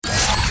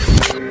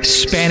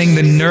Spanning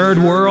the nerd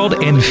world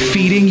and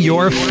feeding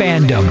your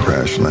fandom.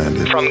 Crash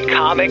landed. From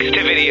comics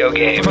to video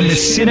games. From the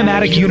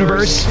cinematic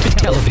universe to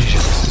television.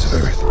 This is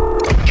Earth.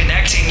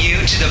 Connecting you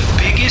to the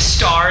biggest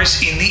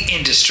stars in the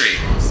industry.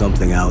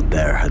 Something out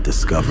there had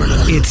discovered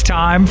us. It's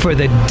time for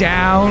the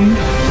Down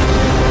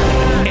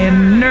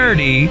and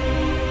Nerdy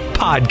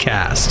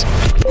podcast.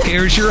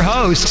 Here's your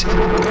host,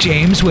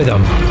 James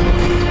Witham.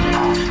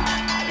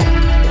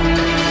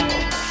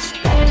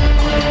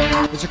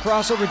 It's a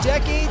crossover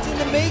decades in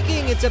the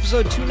making. It's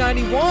episode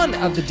 291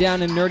 of the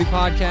Down and Nerdy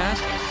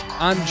podcast.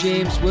 I'm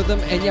James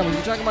Witham, and yeah, when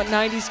you're talking about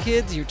 90s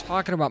kids, you're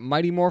talking about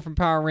Mighty Morphin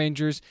Power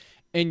Rangers,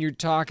 and you're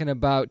talking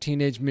about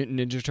Teenage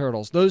Mutant Ninja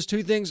Turtles. Those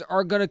two things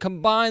are going to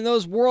combine.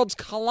 Those worlds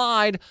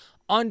collide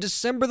on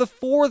December the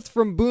 4th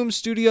from Boom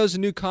Studios, a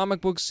new comic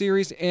book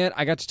series, and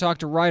I got to talk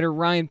to writer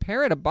Ryan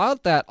Parrott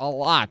about that a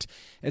lot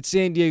at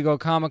San Diego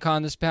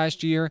Comic-Con this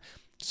past year.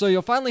 So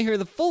you'll finally hear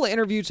the full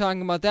interview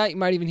talking about that. You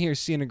might even hear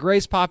Sienna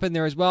Grace pop in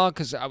there as well,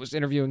 because I was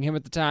interviewing him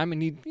at the time, and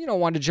he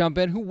wanted to jump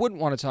in. Who wouldn't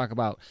want to talk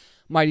about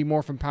Mighty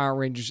Morphin Power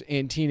Rangers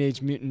and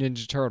Teenage Mutant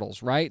Ninja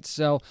Turtles, right?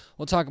 So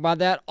we'll talk about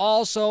that.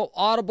 Also,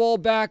 Audible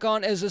back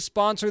on as a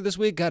sponsor this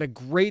week. Got a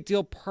great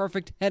deal,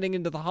 perfect heading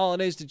into the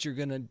holidays that you're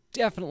going to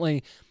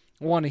definitely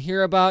want to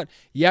hear about.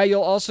 Yeah,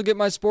 you'll also get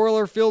my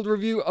spoiler-filled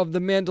review of The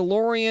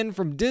Mandalorian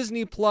from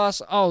Disney+.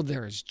 Oh,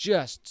 there's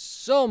just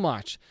so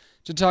much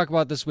to talk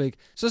about this week.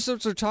 So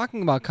since we're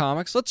talking about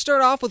comics, let's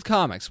start off with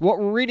comics. What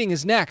we're reading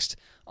is next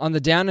on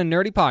the Down and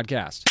Nerdy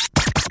podcast.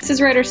 This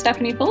is writer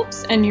Stephanie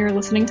Phillips, and you're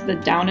listening to the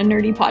Down and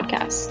Nerdy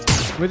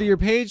podcast. Whether you're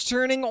page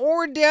turning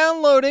or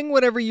downloading,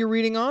 whatever you're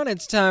reading on,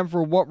 it's time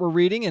for What We're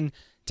Reading, and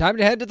time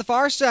to head to the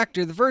far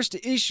sector. The first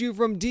issue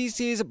from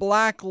DC's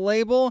Black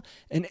Label,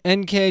 and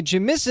N.K.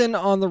 Jemisin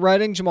on the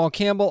writing, Jamal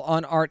Campbell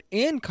on art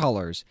and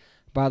colors,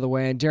 by the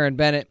way, and Darren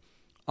Bennett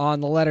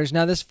on the letters.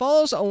 Now, this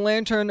follows a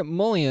Lantern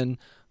Mullion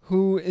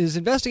who is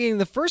investigating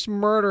the first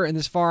murder in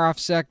this far-off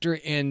sector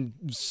in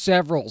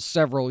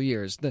several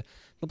years. The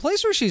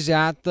place where she's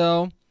at,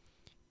 though,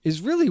 is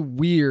really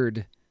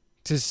weird,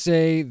 to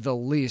say the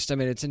least. I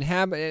mean, it's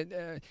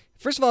inhabited.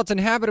 First of all, it's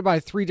inhabited by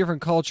three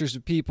different cultures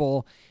of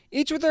people,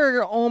 each with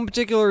their own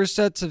particular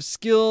sets of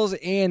skills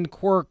and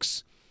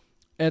quirks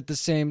at the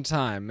same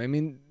time. I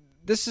mean,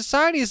 this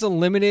society has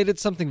eliminated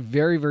something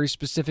very, very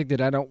specific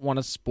that I don't want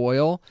to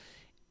spoil.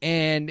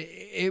 And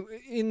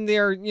in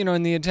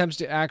the attempts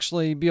to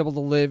actually be able to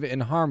live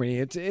in harmony,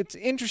 it's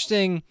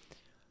interesting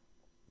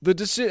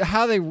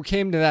how they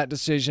came to that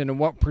decision and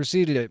what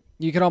preceded it.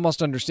 You can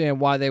almost understand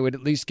why they would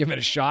at least give it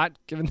a shot,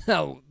 given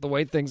how the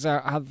way things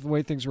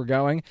were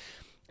going.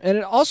 And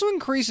it also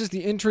increases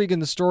the intrigue in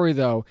the story,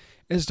 though,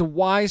 as to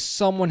why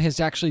someone has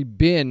actually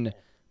been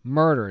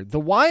murdered. The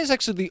why is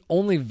actually the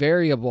only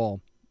variable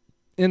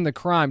in the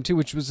crime, too,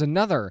 which was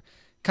another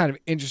kind of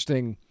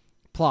interesting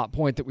plot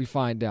point that we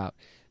find out.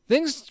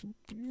 Things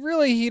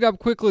really heat up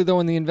quickly, though,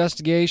 in the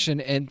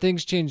investigation, and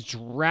things change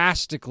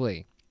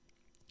drastically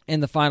in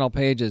the final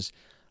pages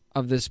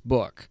of this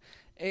book.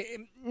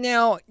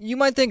 Now, you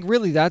might think,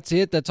 really, that's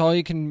it? That's all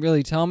you can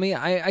really tell me?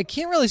 I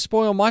can't really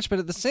spoil much, but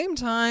at the same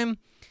time,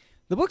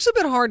 the book's a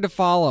bit hard to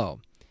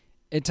follow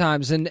at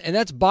times, and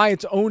that's by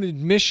its own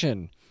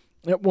admission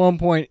at one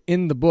point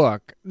in the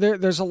book.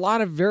 There's a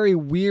lot of very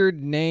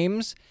weird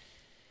names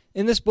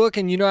in this book,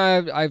 and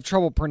I have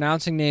trouble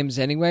pronouncing names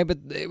anyway, but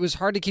it was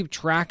hard to keep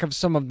track of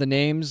some of the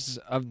names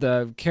of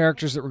the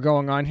characters that were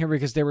going on here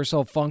because they were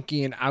so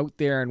funky and out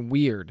there and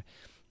weird.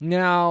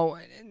 Now,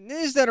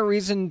 is that a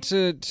reason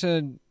to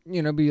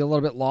be a little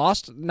bit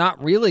lost?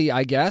 Not really,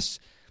 I guess.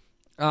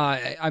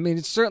 I mean,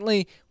 it's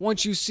certainly,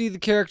 once you see the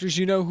characters,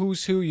 you know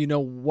who's who, you know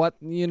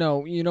what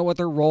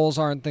their roles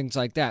are and things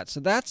like that. So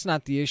that's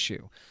not the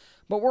issue.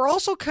 But we're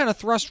also kind of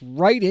thrust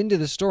right into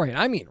the story, and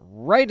I mean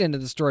right into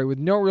the story with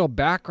no real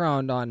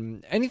background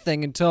on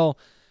anything until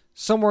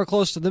somewhere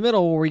close to the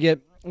middle where we get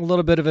a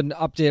little bit of an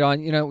update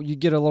on, you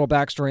get a little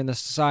backstory in the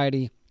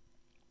society.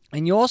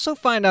 And you also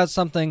find out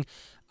something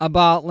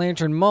about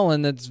Lantern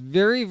Mullen that's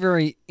very,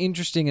 very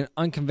interesting and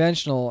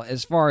unconventional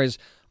as far as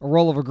a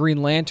role of a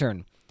Green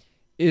Lantern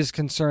is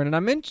concerned. And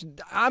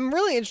I'm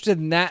really interested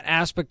in that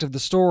aspect of the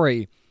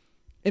story.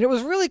 And it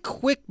was really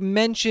quick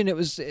mention. It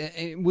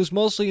was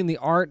mostly in the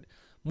art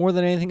more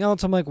than anything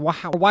else. I'm like,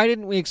 wow, why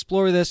didn't we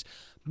explore this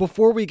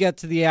before we get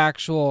to the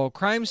actual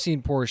crime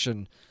scene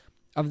portion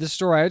of the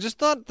story? I just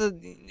thought the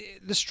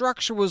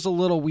structure was a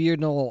little weird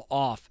and a little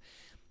off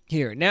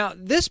here. Now,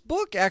 this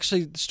book,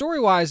 actually,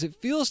 story-wise, it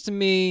feels to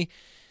me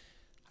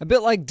a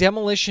bit like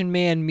Demolition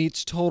Man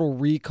meets Total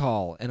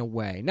Recall in a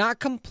way. Not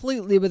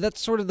completely, but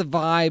that's sort of the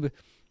vibe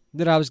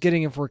that I was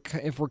getting if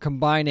we're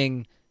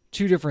combining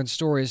two different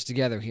stories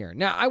together here.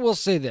 Now, I will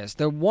say this.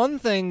 The one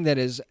thing that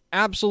is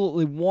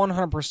absolutely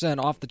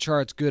 100% off the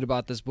charts good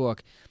about this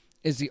book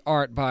is the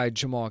art by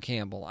Jamal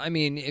Campbell. I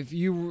mean, if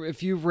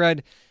you've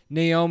read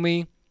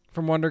Naomi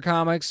from Wonder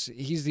Comics,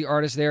 he's the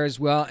artist there as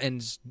well,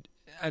 and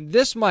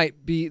this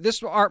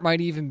art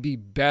might even be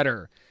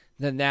better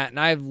than that, and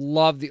I've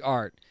loved the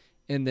art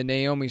in the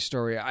Naomi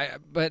story. I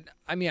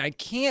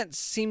can't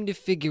seem to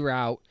figure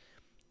out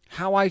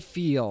how I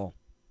feel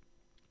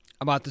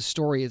about the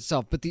story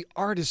itself, but the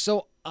art is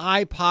so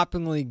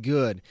eye-poppingly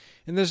good.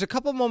 And there's a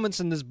couple moments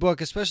in this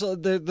book, especially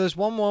there's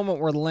one moment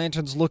where the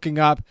lantern's looking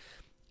up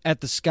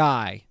at the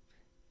sky,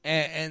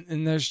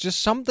 and there's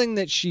just something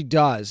that she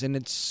does, and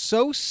it's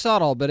so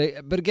subtle, but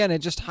again, it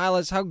just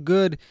highlights how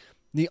good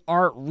the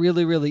art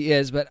really, really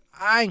is. But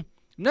I'm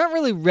not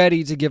really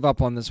ready to give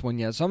up on this one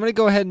yet, so I'm going to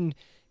go ahead and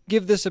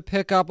give this a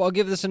pick up. I'll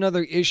give this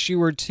another issue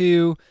or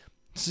two,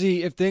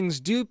 see if things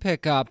do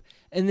pick up,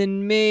 and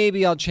then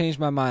maybe I'll change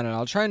my mind, and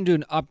I'll try and do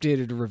an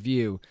updated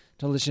review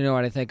to let you know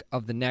what I think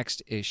of the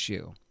next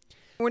issue.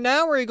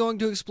 We're going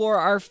to explore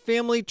our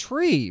family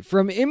tree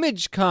from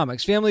Image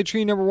Comics. Family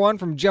tree number 1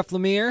 from Jeff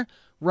Lemire,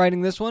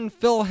 writing this one.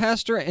 Phil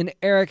Hester and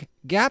Eric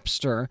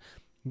Gapster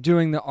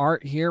doing the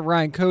art here.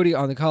 Ryan Cody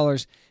on the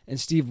colors, and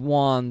Steve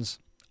Wands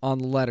on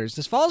the letters.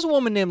 This follows a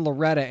woman named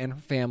Loretta and her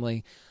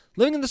family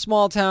living in the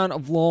small town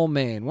of Lowell,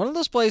 Maine. One of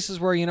those places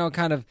where,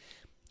 kind of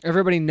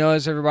everybody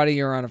knows everybody.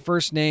 You're on a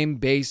first name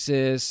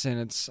basis, and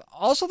it's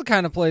also the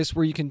kind of place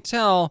where you can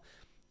tell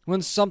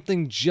when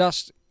something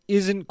just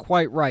isn't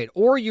quite right,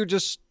 or you're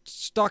just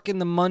stuck in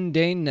the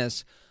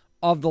mundaneness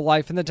of the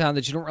life in the town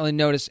that you don't really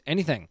notice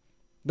anything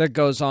that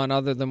goes on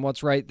other than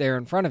what's right there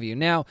in front of you.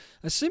 Now,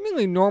 a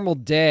seemingly normal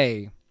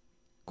day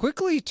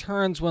quickly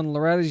turns when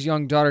Loretta's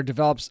young daughter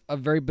develops a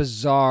very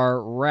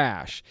bizarre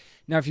rash.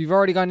 Now, if you've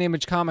already gone to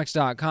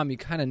imagecomics.com, you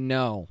kind of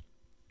know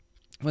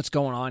what's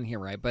going on here,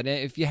 right? But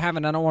if you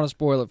haven't, I don't want to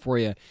spoil it for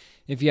you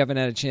if you haven't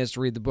had a chance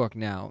to read the book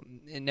now.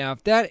 Now,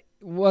 if that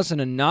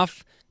wasn't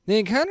enough, they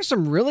encounter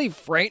some really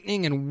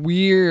frightening and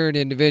weird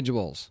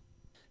individuals.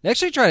 They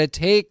actually try to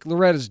take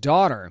Loretta's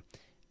daughter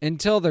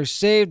until they're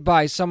saved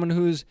by someone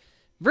who's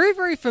very,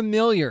 very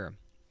familiar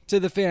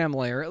to the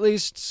family, or at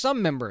least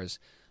some members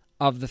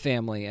of the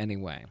family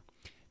anyway.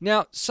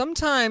 Now,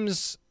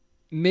 sometimes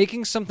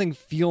making something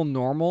feel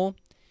normal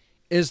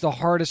is the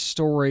hardest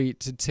story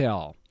to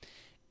tell.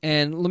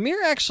 And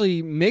Lemire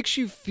actually makes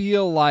you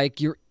feel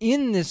like you're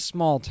in this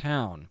small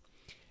town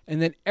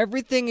and that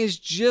everything is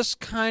just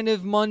kind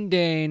of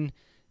mundane,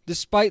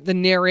 despite the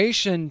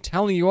narration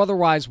telling you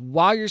otherwise,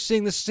 while you're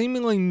seeing the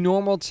seemingly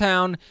normal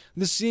town,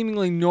 the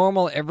seemingly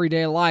normal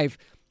everyday life.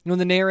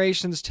 The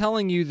narration's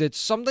telling you that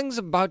something's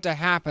about to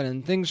happen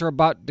and things are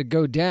about to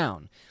go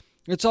down.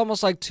 It's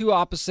almost like two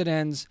opposite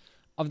ends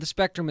of the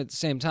spectrum at the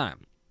same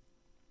time.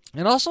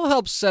 It also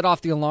helps set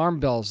off the alarm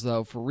bells,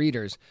 though, for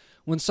readers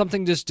when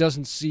something just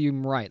doesn't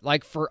seem right.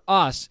 Like for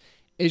us,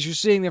 as you're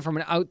seeing it from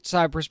an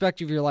outside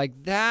perspective, you're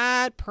like,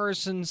 that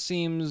person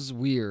seems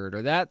weird,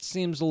 or that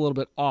seems a little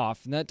bit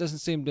off, and that doesn't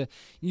seem to...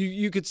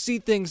 You could see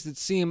things that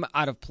seem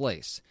out of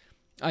place,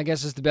 I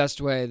guess is the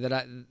best way that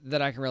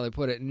I can really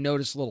put it, and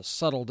notice little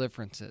subtle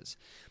differences.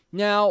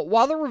 Now,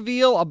 while the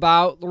reveal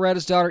about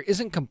Loretta's daughter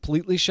isn't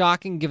completely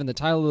shocking, given the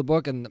title of the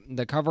book and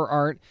the cover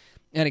art,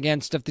 and again,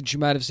 stuff that you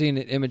might have seen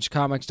at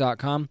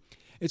imagecomics.com,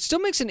 it still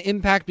makes an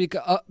impact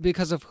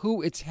because of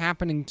who it's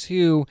happening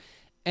to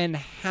and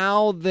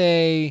how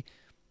they,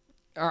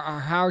 or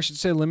how I should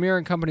say, Lemire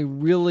and company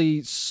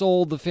really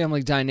sold the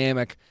family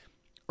dynamic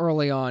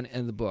early on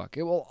in the book.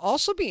 It will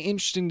also be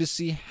interesting to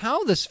see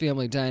how this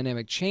family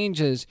dynamic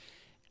changes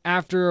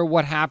after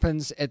what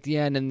happens at the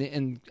end,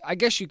 and I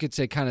guess you could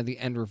say kind of the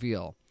end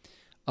reveal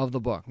of the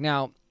book.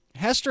 Now,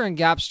 Hester and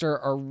Gapster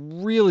are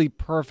really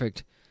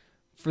perfect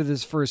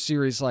for a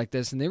series like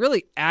this, and they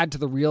really add to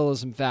the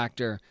realism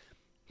factor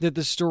that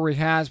the story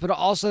has, but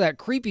also that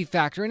creepy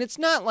factor. And it's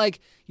not like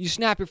you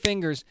snap your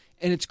fingers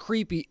and it's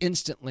creepy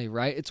instantly,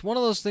 right? It's one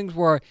of those things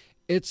where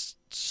it's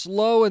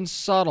slow and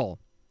subtle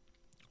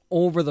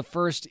over the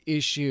first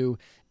issue,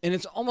 and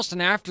it's almost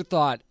an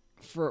afterthought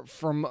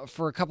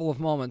for a couple of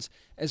moments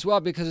as well,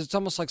 because it's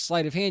almost like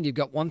sleight of hand. You've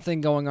got one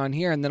thing going on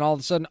here, and then all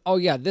of a sudden, oh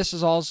yeah, this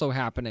is also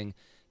happening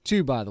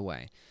too, by the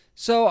way.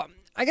 So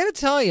I got to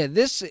tell you,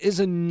 this is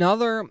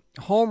another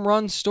home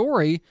run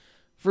story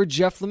for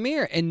Jeff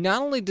Lemire. And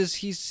not only does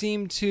he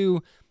seem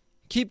to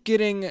keep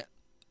getting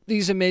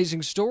these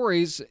amazing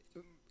stories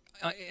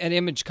at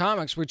Image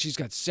Comics, which he's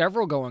got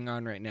several going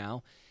on right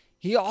now,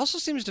 he also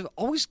seems to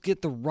always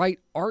get the right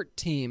art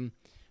team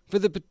for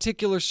the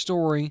particular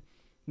story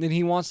that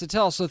he wants to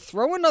tell. So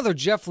throw another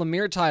Jeff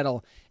Lemire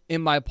title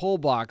in my pull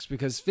box,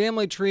 because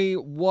Family Tree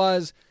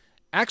was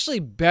actually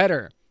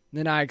better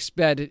than I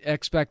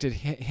expected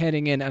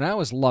heading in, and I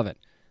always love it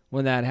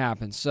when that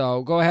happens.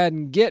 So go ahead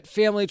and get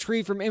Family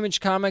Tree from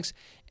Image Comics,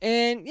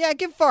 and yeah,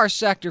 give Far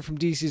Sector from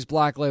DC's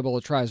Black Label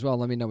a try as well.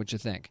 Let me know what you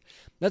think.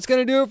 That's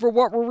going to do it for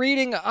what we're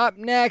reading. Up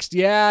next,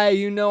 yeah,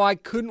 I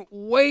couldn't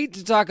wait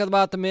to talk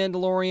about The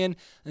Mandalorian,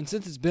 and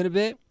since it's been a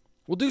bit,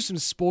 we'll do some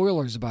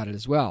spoilers about it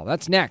as well.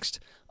 That's next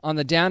on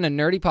the Down and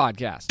Nerdy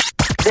Podcast.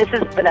 This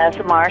is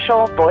Vanessa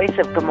Marshall, voice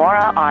of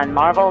Gamora on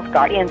Marvel's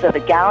Guardians of the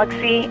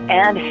Galaxy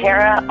and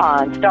Hera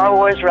on Star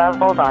Wars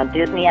Rebels on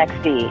Disney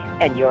XD.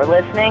 And you're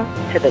listening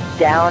to the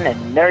Down and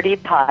Nerdy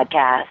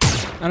Podcast.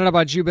 I don't know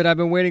about you, but I've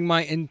been waiting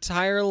my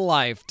entire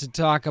life to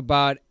talk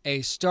about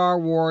a Star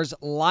Wars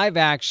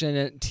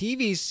live-action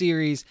TV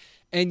series.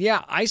 And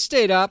yeah, I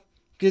stayed up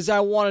because I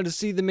wanted to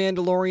see The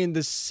Mandalorian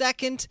the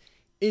second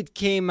it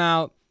came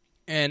out,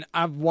 and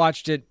I've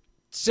watched it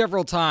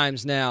several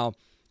times now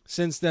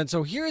since then.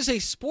 So here's a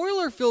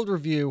spoiler-filled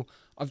review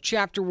of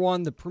Chapter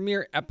 1, the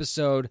premiere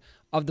episode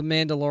of The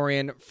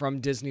Mandalorian from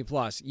Disney+.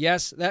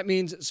 Yes, that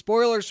means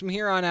spoilers from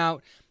here on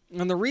out.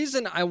 And the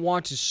reason I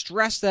want to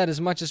stress that as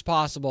much as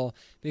possible,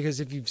 because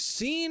if you've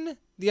seen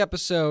the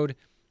episode,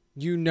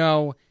 you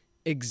know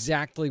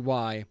exactly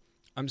why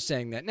I'm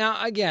saying that.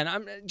 Now, again,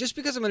 just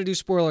because I'm going to do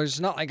spoilers, it's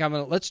not like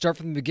let's start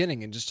from the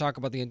beginning and just talk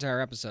about the entire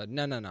episode.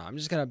 No. I'm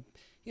just going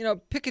to,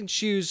 pick and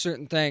choose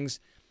certain things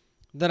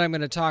that I'm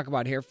going to talk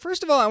about here.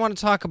 First of all, I want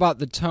to talk about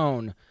the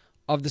tone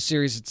of the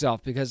series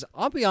itself, because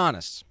I'll be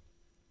honest,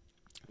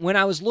 when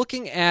I was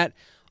looking at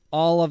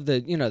all of the,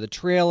 the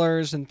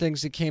trailers and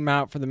things that came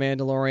out for The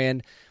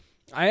Mandalorian,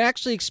 I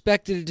actually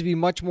expected it to be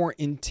much more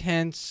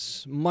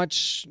intense,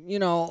 much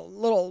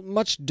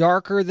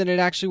darker than it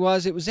actually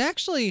was. It was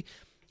actually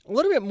a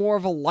little bit more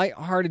of a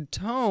lighthearted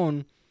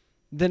tone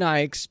than I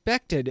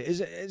expected.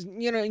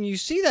 And you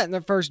see that in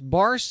the first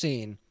bar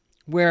scene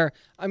where,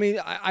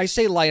 I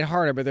say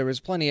lighthearted, but there was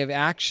plenty of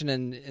action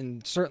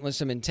and certainly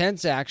some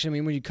intense action.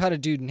 When you cut a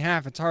dude in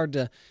half, it's hard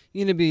to,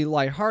 be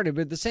lighthearted.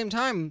 But at the same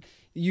time,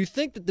 you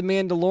think that the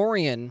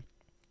Mandalorian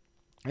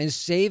is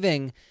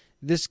saving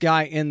this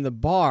guy in the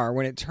bar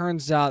when it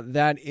turns out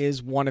that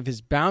is one of his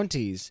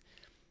bounties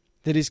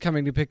that he's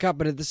coming to pick up.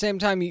 But at the same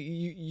time,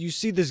 you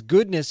see this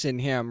goodness in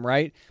him,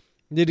 right?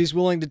 That he's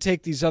willing to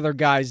take these other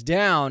guys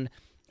down.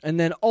 And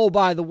then, oh,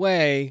 by the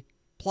way,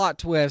 plot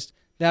twist,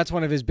 that's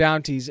one of his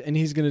bounties, and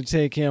he's going to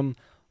take him,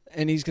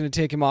 and he's going to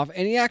take him off.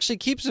 And he actually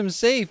keeps him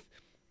safe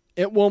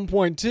at one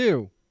point,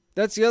 too.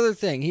 That's the other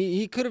thing.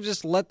 He could have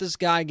just let this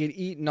guy get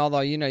eaten,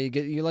 although,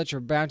 you let your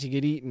bounty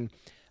get eaten,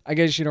 I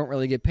guess you don't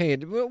really get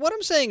paid. But what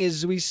I'm saying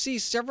is we see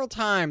several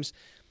times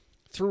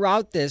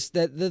throughout this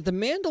that the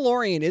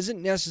Mandalorian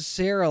isn't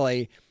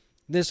necessarily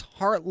this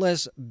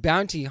heartless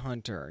bounty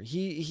hunter.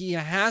 He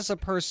has a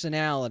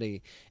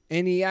personality,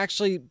 and he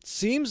actually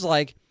seems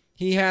like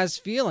he has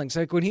feelings.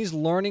 Like when he's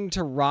learning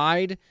to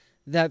ride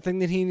that thing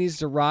that he needs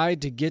to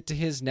ride to get to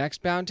his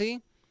next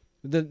bounty.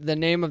 The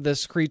name of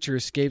this creature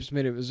escapes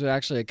me. It was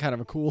actually a kind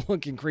of a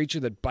cool-looking creature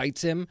that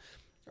bites him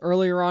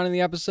earlier on in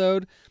the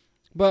episode.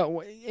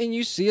 And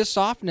you see a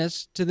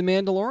softness to the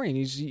Mandalorian.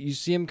 You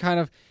see him kind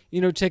of,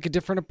 take a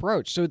different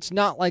approach. So it's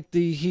not like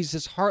he's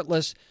this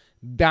heartless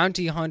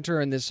bounty hunter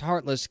and this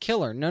heartless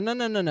killer.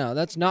 No.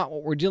 That's not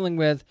what we're dealing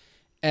with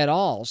at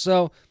all.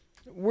 So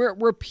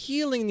we're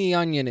peeling the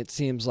onion, it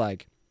seems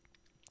like,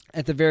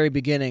 at the very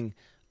beginning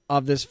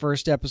of this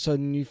first episode,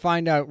 and you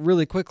find out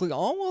really quickly,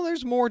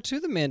 there's more to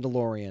the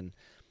Mandalorian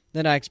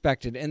than I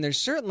expected, and there's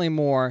certainly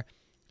more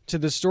to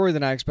the story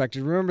than I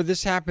expected. Remember,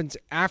 this happens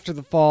after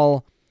the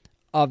fall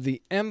of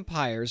the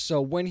Empire, so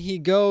when he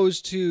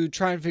goes to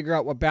try and figure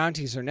out what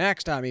bounties are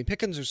next,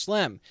 pickings are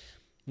slim.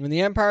 When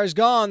the Empire's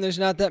gone, there's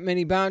not that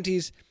many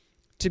bounties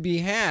to be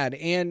had,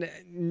 and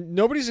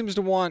nobody seems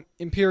to want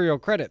Imperial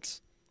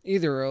credits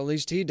either, or at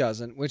least he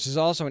doesn't, which is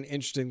also an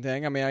interesting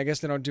thing. I guess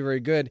they don't do very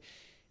good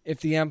if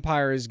the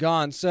Empire is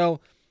gone. So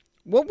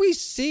what we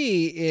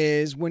see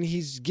is when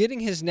he's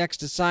getting his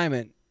next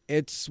assignment,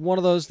 it's one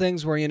of those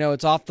things where,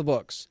 it's off the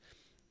books.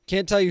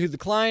 Can't tell you who the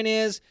client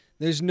is.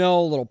 There's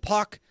no little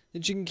puck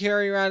that you can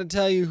carry around to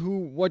tell you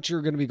what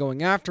you're going to be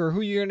going after or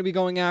who you're going to be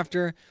going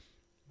after.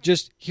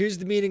 Just here's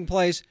the meeting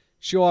place,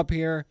 show up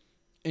here,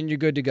 and you're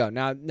good to go.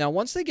 Now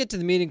once they get to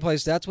the meeting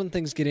place, that's when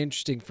things get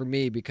interesting for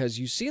me, because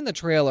you see in the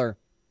trailer,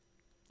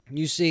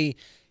 you see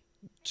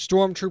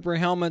stormtrooper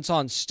helmets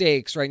on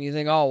stakes, right? And you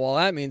think,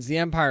 that means the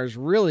Empire's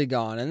really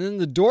gone. And then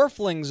the door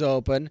flings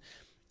open,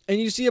 and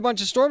you see a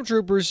bunch of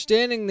stormtroopers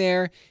standing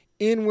there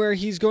in where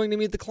he's going to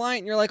meet the client.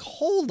 And you're like,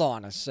 hold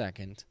on a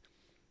second.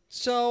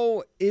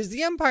 So is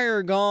the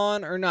Empire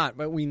gone or not?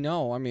 But we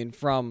know,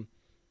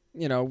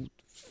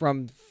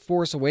 from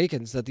Force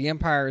Awakens, that the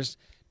Empire's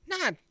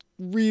not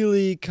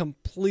really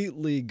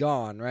completely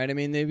gone, right?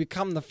 They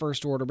become the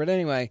First Order. But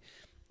anyway,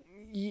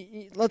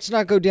 let's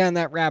not go down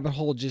that rabbit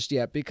hole just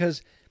yet,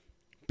 because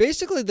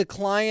basically the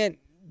client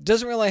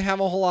doesn't really have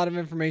a whole lot of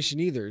information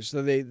either.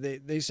 So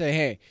they say,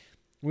 hey,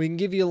 we can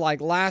give you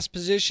last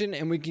position,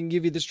 and we can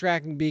give you this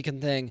tracking beacon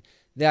thing.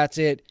 That's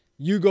it.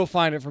 You go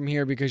find it from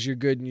here because you're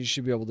good and you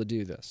should be able to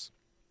do this.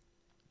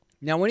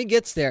 Now, when he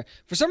gets there,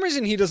 for some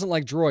reason he doesn't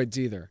like droids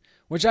either,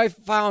 which I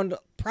found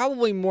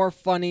probably more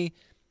funny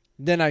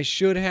than I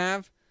should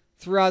have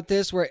throughout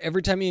this, where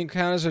every time he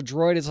encounters a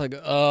droid, it's like,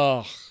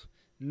 ugh.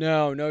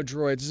 No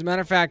droids. As a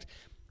matter of fact,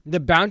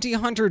 the bounty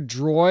hunter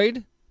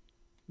droid,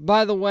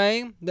 by the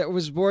way, that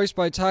was voiced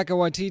by Taika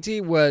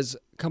Waititi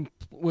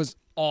was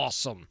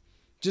awesome.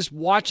 Just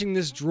watching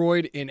this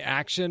droid in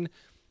action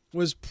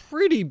was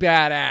pretty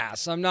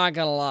badass, I'm not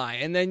going to lie.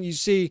 And then you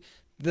see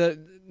the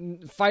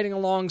fighting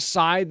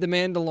alongside the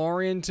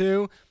Mandalorian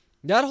too.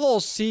 That whole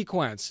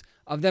sequence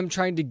of them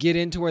trying to get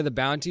into where the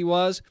bounty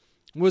was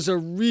a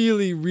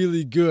really,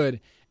 really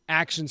good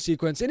action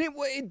sequence. And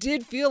it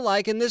did feel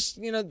like, and this,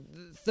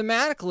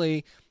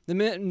 thematically, the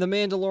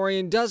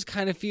Mandalorian does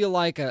kind of feel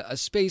like a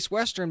space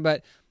western,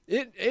 but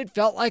it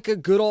felt like a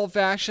good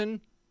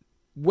old-fashioned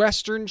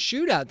Western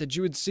shootout that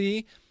you would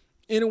see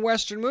in a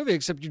Western movie,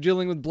 except you're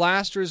dealing with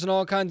blasters and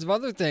all kinds of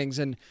other things.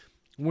 And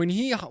when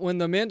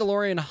the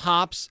Mandalorian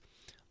hops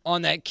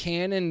on that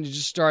cannon and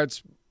just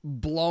starts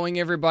blowing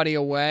everybody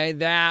away,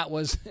 that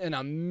was an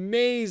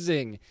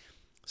amazing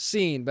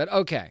scene. But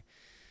okay,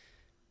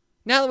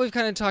 now that we've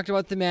kind of talked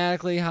about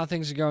thematically how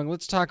things are going,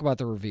 let's talk about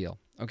the reveal.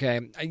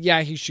 Okay,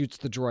 yeah, he shoots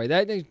the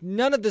droid.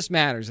 None of this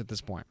matters at this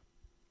point.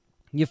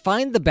 You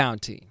find the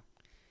bounty,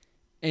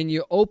 and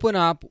you open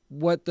up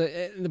what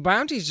the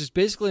bounty is just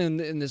basically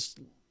in this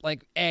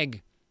like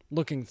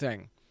egg-looking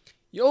thing.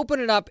 You open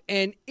it up,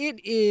 and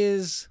it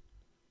is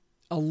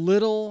a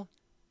little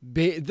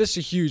this is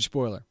a huge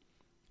spoiler.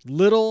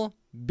 Little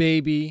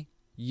baby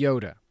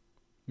Yoda.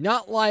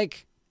 Not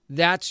like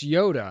that's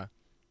Yoda,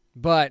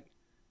 but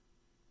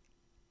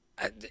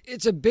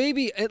it's a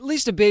baby, at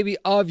least a baby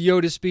of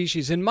Yoda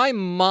species. In my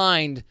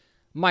mind,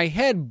 my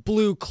head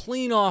blew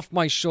clean off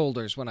my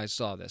shoulders when I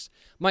saw this.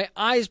 My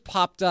eyes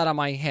popped out of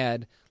my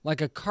head like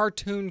a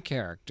cartoon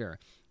character.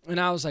 And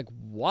I was like,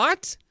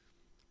 what?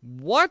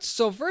 What?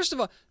 So first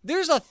of all,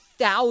 there's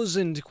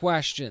 1,000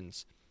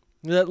 questions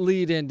that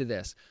lead into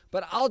this.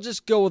 But I'll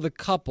just go with a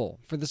couple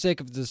for the sake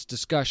of this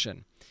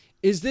discussion.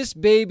 Is this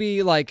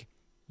baby like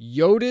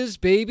Yoda's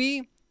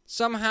baby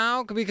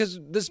somehow? Because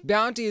this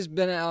bounty has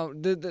been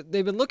out.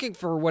 They've been looking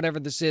for whatever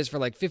this is for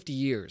like 50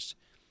 years,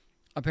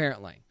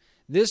 apparently.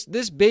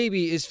 This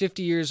baby is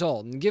 50 years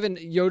old. And given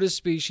Yoda's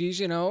species,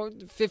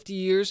 50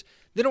 years,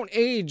 they don't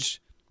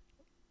age,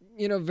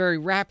 very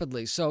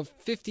rapidly. So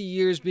 50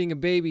 years being a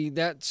baby,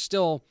 that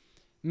still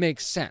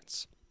makes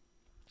sense.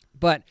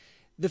 But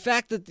the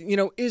fact that,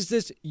 is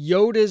this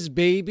Yoda's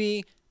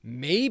baby?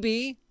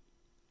 Maybe.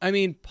 I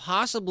mean,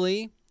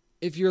 possibly.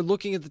 If you're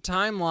looking at the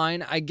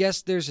timeline, I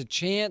guess there's a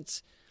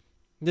chance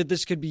that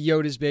this could be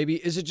Yoda's baby.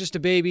 Is it just a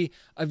baby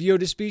of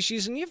Yoda's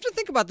species? And you have to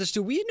think about this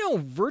too. We know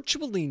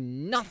virtually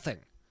nothing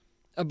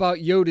about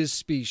Yoda's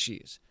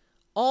species.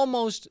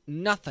 Almost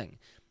nothing.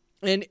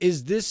 And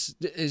is this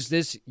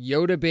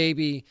Yoda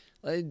baby,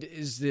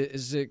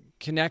 is it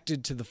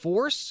connected to the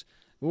Force?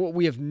 Well,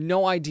 we have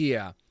no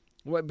idea.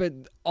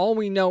 But all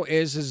we know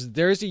is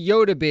there's a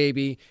Yoda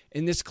baby,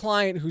 and this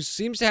client who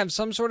seems to have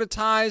some sort of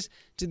ties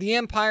to the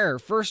Empire or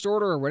First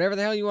Order or whatever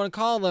the hell you want to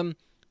call them,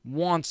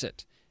 wants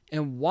it.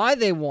 And why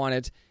they want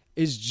it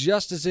is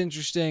just as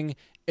interesting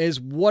as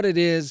what it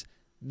is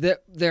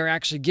that they're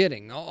actually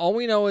getting. All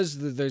we know is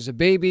that there's a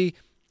baby,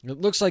 it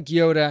looks like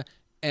Yoda,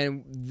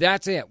 and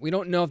that's it. We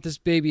don't know if this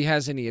baby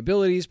has any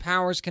abilities,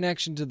 powers,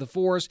 connection to the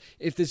Force,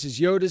 if this is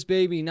Yoda's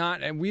baby,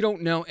 not, and we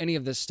don't know any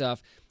of this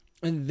stuff.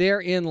 And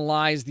therein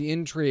lies the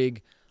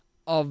intrigue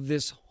of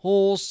this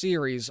whole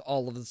series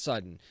all of a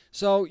sudden.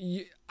 So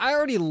I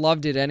already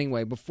loved it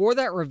anyway. Before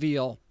that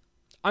reveal,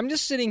 I'm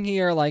just sitting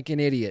here like an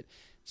idiot,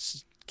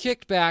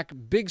 kicked back,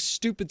 big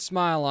stupid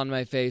smile on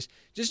my face,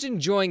 just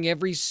enjoying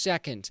every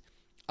second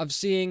of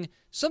seeing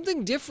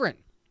something different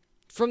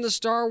from the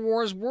Star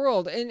Wars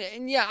world.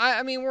 And yeah,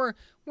 I mean, we're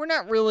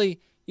not really,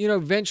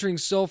 venturing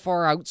so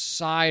far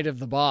outside of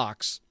the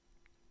box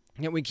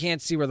that we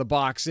can't see where the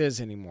box is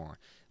anymore.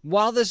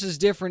 While this is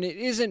different, it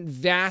isn't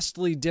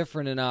vastly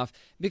different enough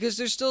because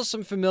there's still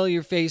some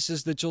familiar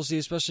faces that you'll see,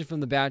 especially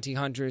from the bounty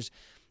hunters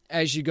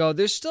as you go.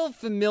 There's still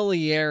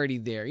familiarity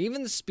there.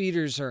 Even the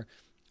speeders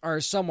are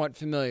somewhat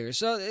familiar.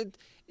 So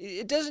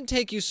it doesn't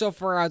take you so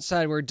far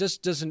outside where it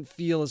just doesn't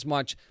feel as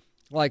much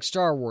like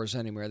Star Wars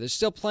anymore. There's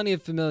still plenty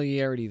of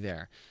familiarity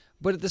there.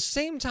 But at the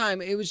same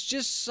time, it was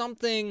just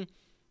something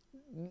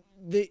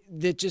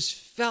that just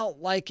felt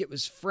like it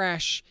was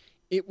fresh.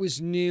 It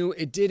was new.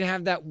 It did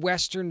have that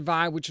Western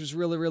vibe, which was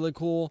really, really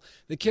cool.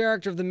 The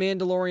character of the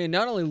Mandalorian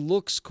not only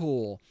looks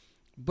cool,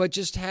 but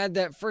just had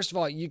that. First of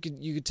all, you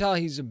could tell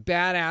he's a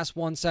badass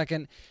 1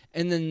 second,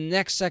 and then the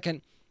next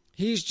second,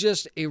 he's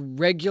just a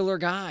regular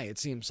guy, it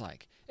seems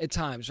like, at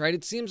times, right?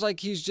 It seems like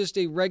he's just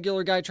a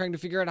regular guy trying to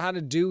figure out how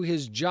to do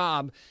his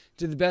job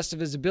to the best of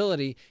his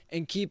ability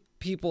and keep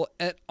people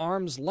at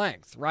arm's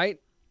length, right?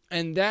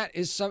 And that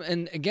is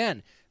and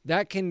again,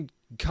 that can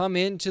come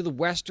into the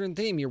Western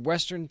theme. Your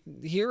Western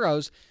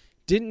heroes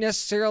didn't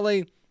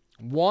necessarily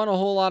want a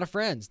whole lot of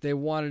friends. They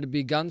wanted to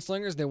be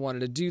gunslingers, they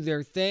wanted to do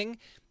their thing,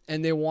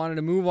 and they wanted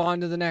to move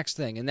on to the next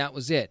thing, and that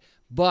was it.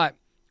 But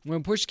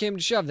when push came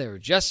to shove, they were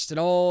just an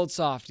old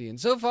softy. And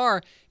so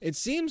far, it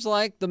seems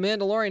like the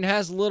Mandalorian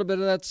has a little bit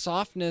of that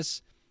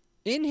softness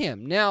in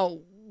him. Now,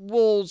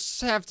 we'll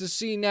have to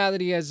see now that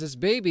he has this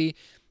baby,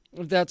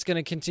 if that's going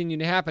to continue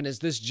to happen. Is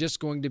this just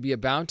going to be a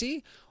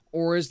bounty?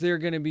 Or is there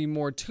going to be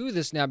more to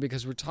this now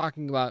because we're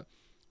talking about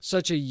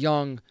such a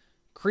young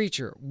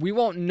creature? We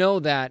won't know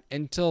that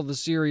until the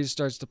series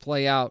starts to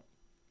play out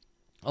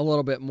a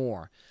little bit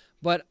more.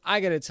 But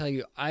I got to tell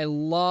you, I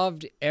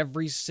loved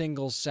every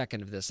single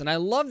second of this. And I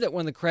loved that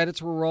when the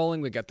credits were rolling,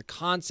 we got the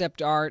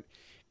concept art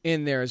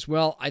in there as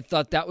well. I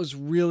thought that was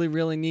really,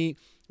 really neat.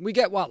 We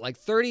get,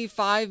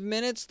 35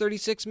 minutes,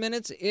 36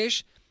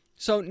 minutes-ish?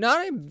 So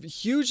not a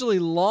hugely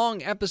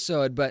long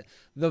episode, but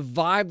the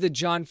vibe that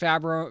Jon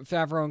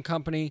Favreau and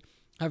company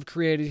have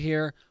created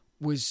here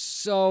was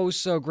so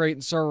great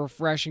and so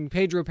refreshing.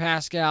 Pedro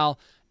Pascal,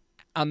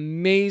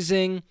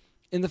 amazing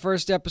in the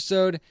first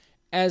episode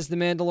as the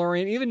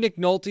Mandalorian. Even Nick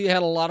Nolte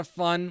had a lot of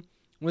fun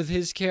with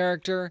his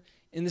character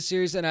in the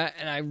series, and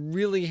I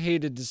really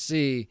hated to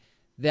see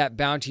that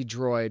bounty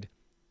droid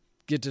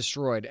get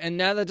destroyed. And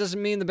now that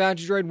doesn't mean the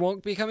bounty droid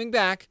won't be coming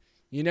back.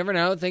 You never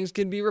know. Things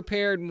can be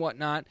repaired and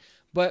whatnot.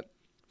 But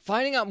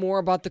finding out more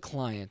about the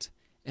client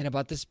and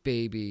about this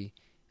baby,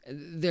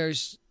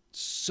 there's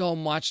so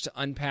much to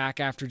unpack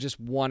after just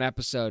one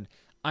episode.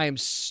 I am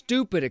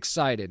stupid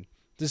excited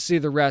to see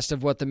the rest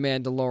of what The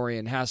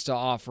Mandalorian has to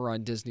offer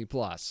on Disney+.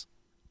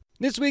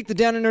 This week, the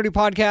Down and Nerdy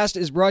podcast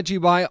is brought to you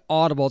by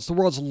Audible. It's the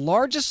world's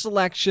largest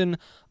selection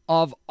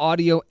of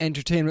audio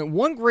entertainment.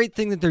 One great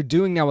thing that they're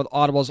doing now with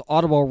Audible is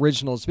Audible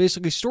Originals.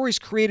 Basically, stories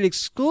created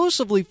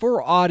exclusively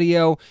for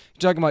audio. You're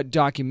talking about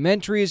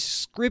documentaries,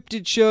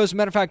 scripted shows.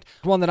 Matter of fact,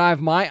 one that I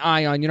have my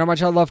eye on. You know how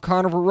much I love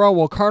Carnival Row?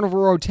 Well, Carnival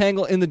Row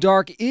Tangle in the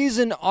Dark is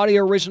an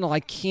audio original. I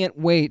can't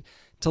wait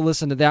to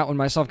listen to that one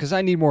myself because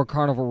I need more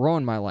Carnival Row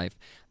in my life.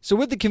 So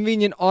with the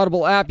convenient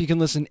Audible app, you can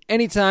listen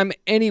anytime,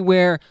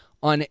 anywhere,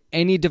 on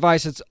any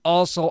device. It's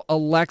also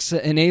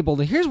Alexa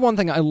enabled. And here's one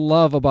thing I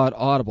love about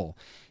Audible.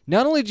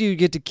 Not only do you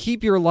get to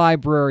keep your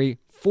library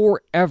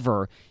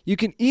forever, you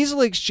can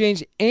easily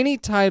exchange any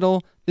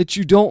title that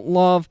you don't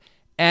love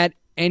at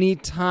any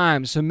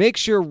time. So make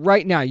sure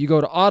right now you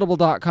go to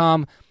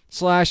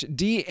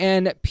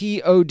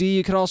audible.com/DNPOD.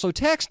 You can also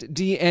text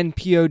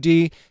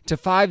DNPOD to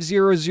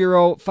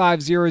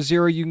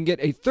 500500. You can get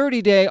a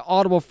 30-day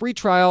Audible free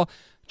trial.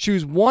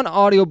 Choose one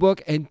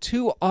audiobook and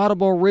 2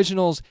 Audible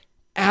originals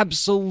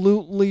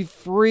absolutely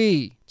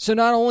free. So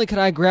not only can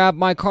I grab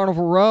my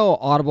Carnival Row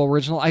Audible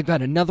original, I've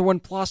got another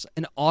one plus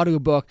an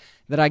audiobook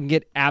that I can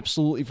get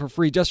absolutely for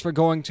free just for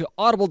going to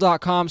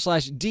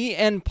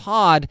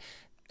audible.com/DNPod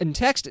and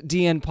text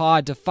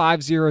DNPod to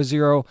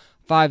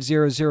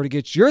 500500 to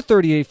get your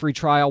 30-day free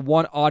trial,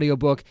 1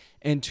 audiobook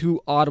and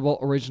 2 Audible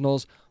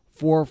originals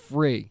for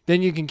free.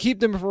 Then you can keep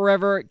them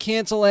forever,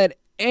 cancel at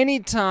any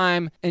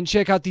time, and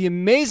check out the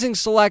amazing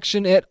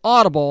selection at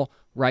Audible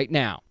right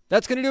now.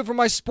 That's going to do it for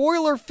my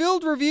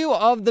spoiler-filled review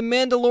of The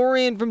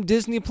Mandalorian from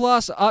Disney+.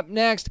 Up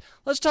next,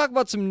 let's talk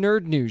about some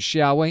nerd news,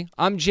 shall we?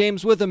 I'm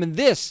James Witham, and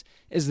this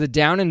is the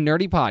Down and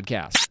Nerdy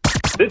Podcast.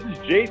 This is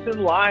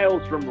Jason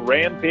Lyles from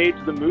Rampage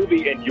the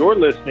Movie, and you're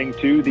listening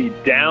to the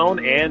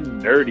Down and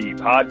Nerdy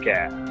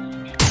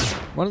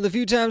Podcast. One of the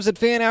few times that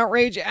fan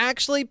outrage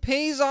actually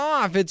pays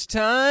off. It's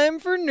time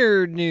for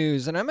nerd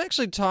news, and I'm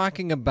actually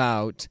talking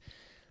about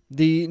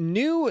the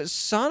new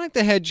Sonic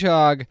the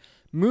Hedgehog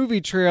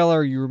movie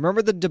trailer. You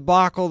remember the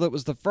debacle that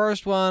was the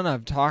first one?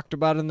 I've talked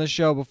about in the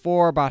show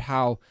before about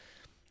how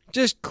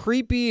just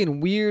creepy and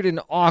weird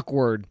and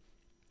awkward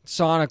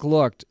Sonic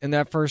looked in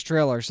that first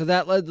trailer. So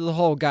that led to the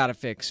whole Gotta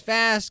Fix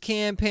Fast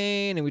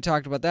campaign, and we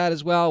talked about that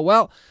as well.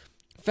 Well,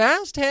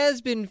 Fast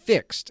has been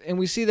fixed, and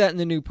we see that in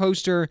the new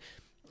poster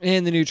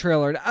and the new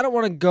trailer. I don't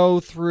want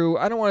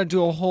to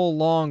do a whole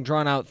long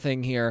drawn-out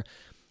thing here.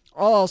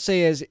 All I'll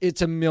say is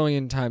it's a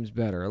million times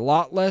better. A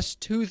lot less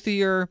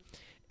toothier,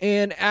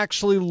 and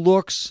actually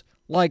looks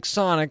like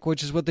Sonic,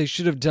 which is what they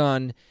should have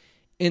done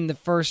in the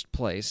first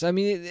place. I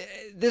mean,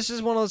 this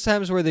is one of those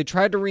times where they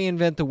tried to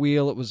reinvent the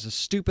wheel. It was a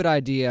stupid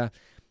idea,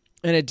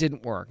 and it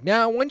didn't work.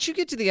 Now, once you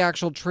get to the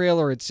actual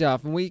trailer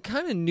itself, and we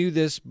kind of knew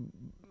this,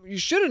 you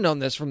should have known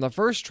this from the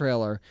first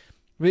trailer.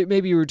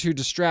 Maybe you were too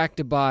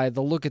distracted by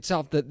the look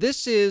itself, that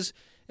this is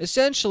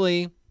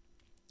essentially,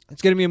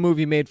 it's going to be a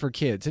movie made for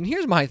kids. And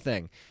here's my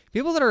thing.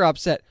 People that are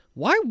upset,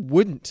 why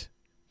wouldn't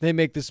they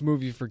make this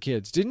movie for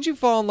kids? Didn't you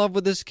fall in love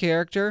with this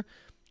character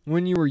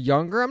when you were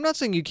younger? I'm not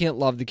saying you can't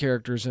love the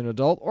character as an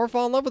adult or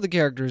fall in love with the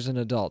character as an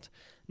adult.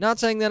 Not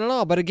saying that at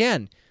all. But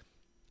again,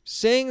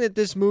 saying that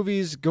this movie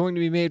is going to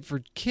be made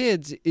for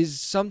kids is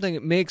something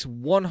that makes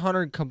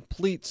 100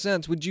 complete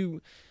sense.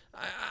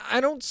 I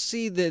don't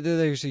see that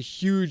there's a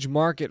huge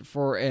market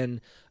for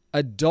an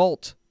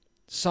adult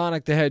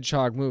Sonic the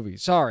Hedgehog movie.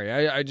 Sorry,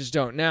 I just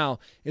don't. Now,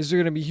 is there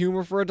going to be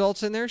humor for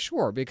adults in there?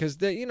 Sure, because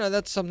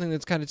that's something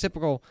that's kind of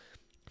typical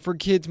for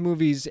kids'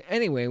 movies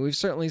anyway. We've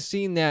certainly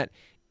seen that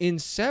in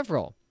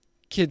several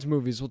kids'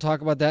 movies. We'll talk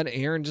about that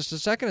here in just a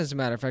second, as a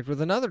matter of fact,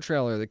 with another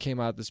trailer that came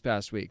out this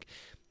past week.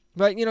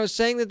 But,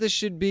 saying that this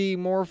should be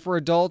more for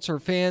adults or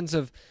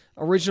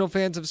original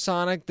fans of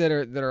Sonic that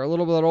are a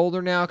little bit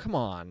older now, come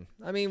on.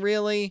 I mean,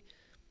 really?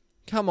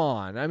 Come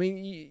on. I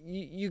mean,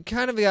 you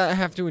kind of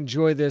have to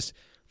enjoy this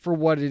for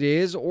what it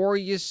is, or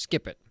you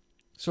skip it,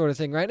 sort of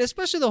thing, right?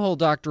 Especially the whole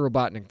Dr.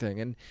 Robotnik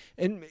thing.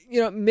 And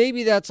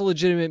maybe that's a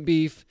legitimate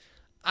beef.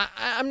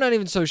 I'm not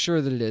even so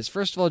sure that it is.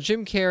 First of all,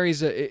 Jim Carrey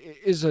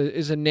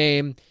is a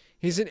name.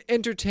 He's an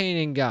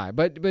entertaining guy.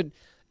 But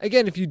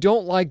again, if you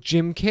don't like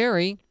Jim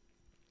Carrey,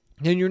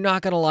 then you're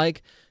not going to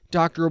like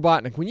Dr.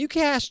 Robotnik. When you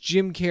cast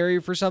Jim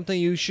Carrey for something,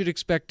 you should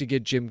expect to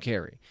get Jim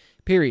Carrey.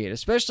 Period.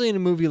 Especially in a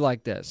movie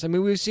like this. I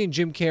mean, we've seen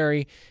Jim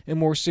Carrey in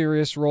more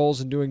serious roles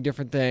and doing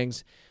different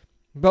things.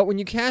 But when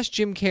you cast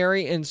Jim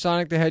Carrey in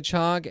Sonic the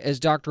Hedgehog as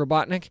Dr.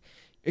 Robotnik,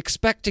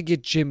 expect to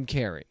get Jim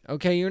Carrey,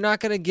 okay? You're not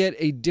going to get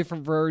a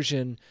different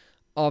version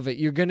of it.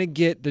 You're going to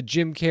get the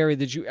Jim Carrey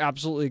that you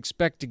absolutely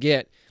expect to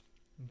get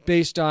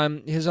based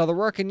on his other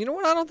work. And you know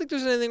what? I don't think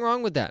there's anything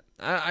wrong with that.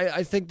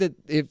 I think that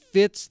it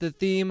fits the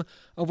theme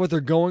of what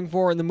they're going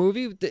for in the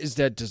movie. Does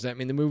that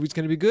mean the movie's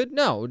going to be good?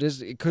 No.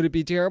 Could it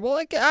be terrible?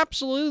 It could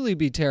absolutely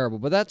be terrible.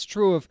 But that's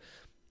true of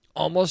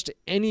almost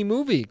any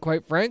movie,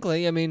 quite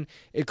frankly. I mean,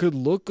 it could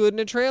look good in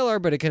a trailer,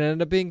 but it can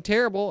end up being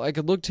terrible. It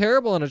could look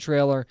terrible in a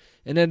trailer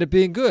and end up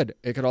being good.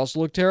 It could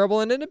also look terrible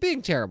and end up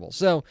being terrible.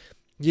 So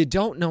you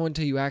don't know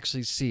until you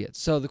actually see it.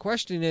 So the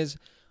question is,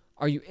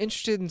 are you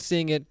interested in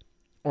seeing it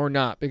or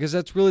not? Because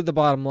that's really the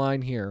bottom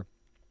line here.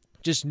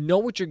 Just know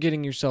what you're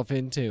getting yourself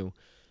into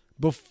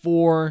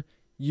before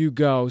you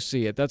go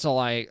see it. That's all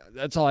I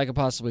could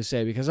possibly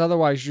say, because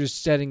otherwise you're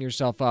just setting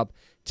yourself up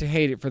to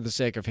hate it for the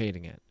sake of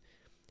hating it.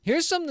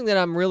 Here's something that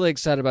I'm really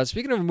excited about.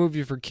 Speaking of a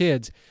movie for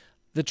kids,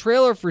 the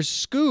trailer for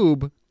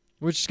Scoob,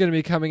 which is going to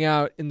be coming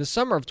out in the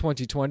summer of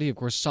 2020. Of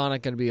course,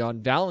 Sonic going to be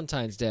on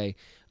Valentine's Day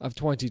of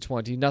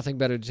 2020. Nothing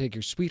better to take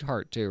your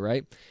sweetheart to,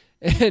 right?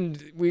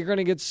 And we're going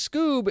to get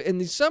Scoob in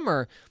the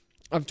summer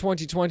of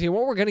 2020. And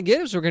what we're going to get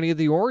is we're going to get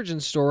the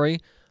origin story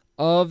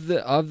of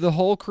the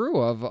whole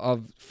crew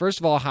of first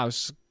of all, how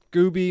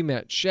Scooby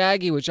met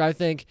Shaggy, which I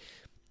think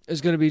is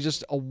going to be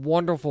just a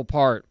wonderful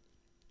part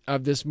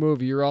of this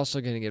movie. You're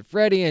also going to get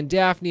Freddy and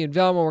Daphne and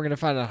Velma. We're going to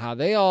find out how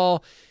they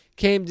all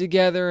came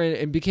together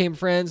and became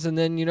friends, and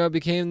then,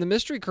 became the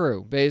mystery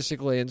crew,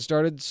 basically, and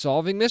started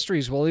solving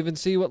mysteries. We'll even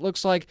see what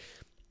looks like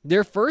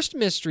their first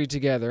mystery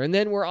together. And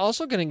then we're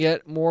also going to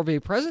get more of a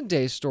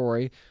present-day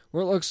story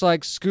where it looks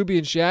like Scooby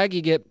and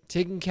Shaggy get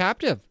taken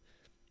captive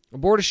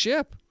aboard a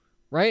ship,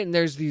 right? And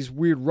there's these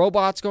weird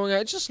robots going on.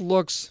 It just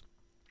looks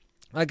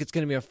like it's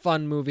going to be a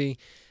fun movie.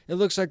 It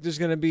looks like there's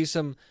going to be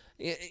some,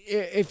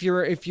 if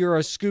you're a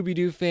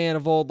Scooby-Doo fan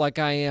of old like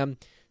I am,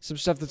 some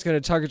stuff that's going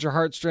to tug at your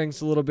heartstrings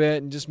a little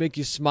bit and just make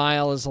you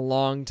smile as a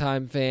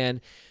longtime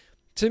fan.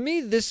 To me,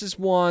 this is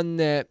one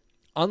that,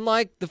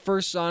 unlike the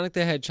first Sonic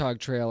the Hedgehog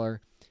trailer,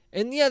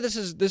 and yeah, this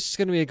is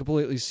going to be a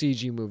completely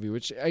CG movie,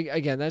 which,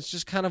 again, that's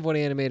just kind of what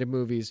animated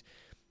movies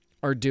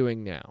are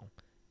doing now.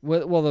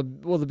 Well,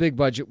 the big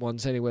budget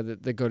ones anyway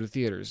that go to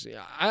theaters.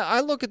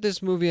 I look at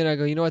this movie and I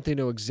go, you know what? They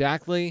know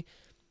exactly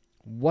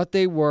what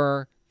they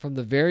were from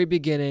the very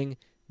beginning.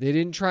 They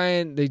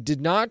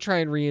did not try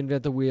and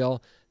reinvent the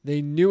wheel.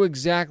 They knew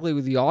exactly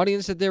with the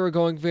audience that they were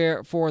going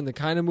for and the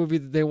kind of movie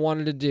that they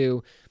wanted to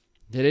do.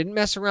 They didn't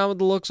mess around with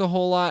the looks a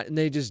whole lot, and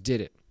they just did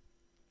it.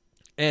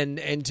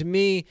 And to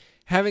me,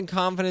 having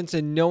confidence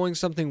in knowing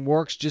something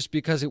works just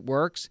because it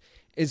works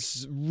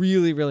is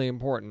really, really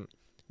important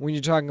when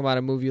you're talking about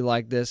a movie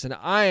like this. And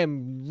I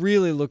am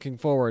really looking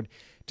forward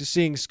to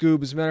seeing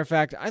Scoob. As a matter of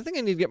fact, I think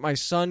I need to get my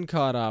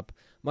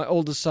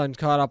oldest son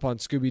caught up on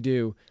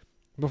Scooby-Doo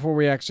before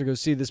we actually go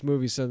see this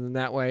movie, so then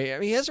that way, I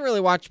mean, he hasn't really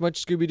watched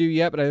much Scooby-Doo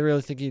yet, but I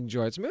really think he'd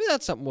enjoy it. So maybe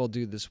that's something we'll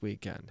do this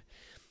weekend.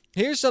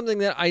 Here's something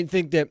that I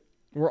think that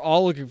we're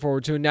all looking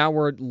forward to, and now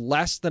we're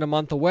less than a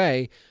month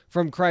away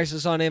from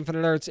Crisis on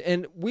Infinite Earths,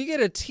 and we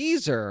get a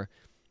teaser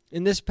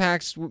in this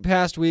past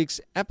week's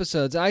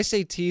episodes. I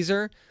say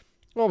teaser,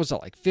 what was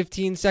it, like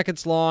 15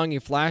 seconds long? You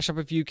flash up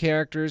a few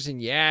characters,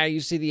 and yeah, you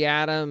see the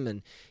Atom,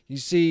 and you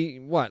see,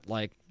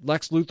 like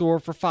Lex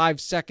Luthor for 5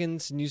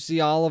 seconds, and you see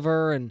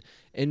Oliver and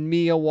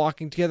Mia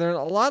walking together. And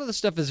a lot of the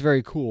stuff is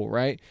very cool,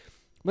 right?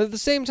 But at the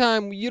same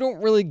time, you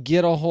don't really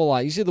get a whole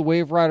lot. You see the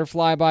Wave Rider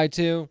flyby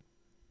too?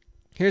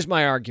 Here's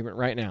my argument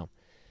right now.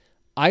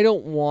 I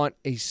don't want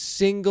a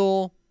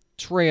single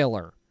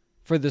trailer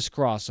for this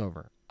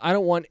crossover. I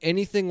don't want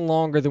anything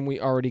longer than we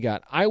already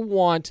got. I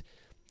want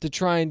to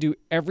try and do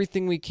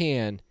everything we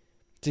can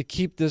to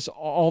keep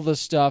all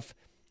this stuff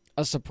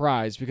a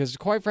surprise, because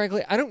quite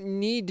frankly, I don't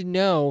need to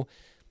know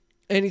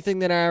anything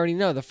that I already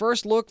know. The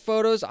first look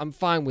photos, I'm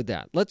fine with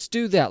that. Let's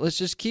do that. Let's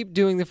just keep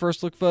doing the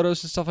first look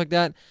photos and stuff like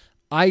that.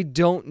 I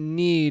don't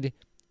need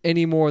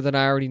any more than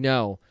I already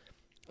know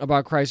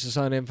about Crisis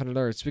on Infinite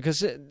Earths,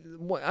 because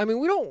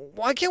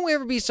why can't we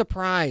ever be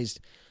surprised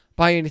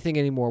by anything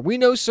anymore? We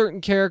know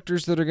certain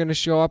characters that are going to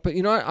show up, but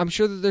you know what? I'm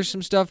sure that there's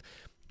some stuff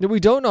that we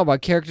don't know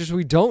about characters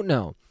we don't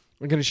know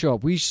are going to show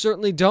up. We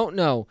certainly don't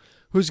know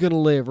who's going to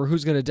live or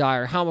who's going to die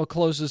or how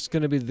close it's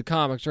going to be to the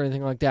comics or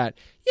anything like that.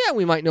 Yeah,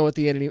 we might know what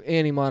the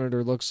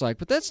Anti-Monitor looks like,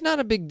 but that's not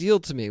a big deal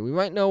to me. We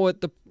might know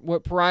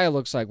what Pariah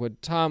looks like, what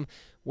Tom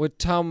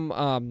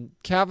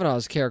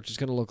Cavanaugh's character is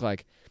going to look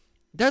like.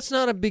 That's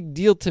not a big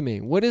deal to me.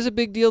 What is a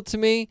big deal to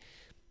me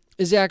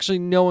is actually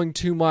knowing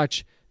too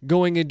much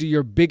going into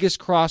your biggest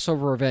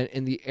crossover event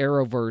in the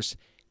Arrowverse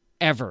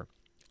ever.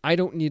 I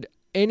don't need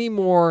any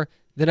more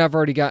than I've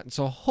already gotten,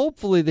 so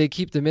hopefully they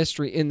keep the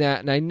mystery in that,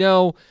 and I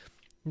know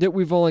that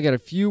we've only got a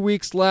few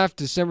weeks left.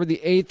 December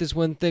the 8th is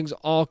when things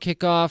all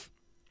kick off,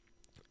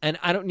 and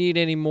I don't need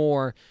any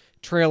more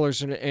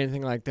trailers or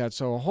anything like that.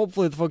 So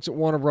hopefully the folks at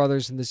Warner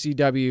Brothers and the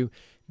CW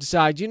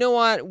decide, you know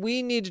what,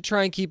 we need to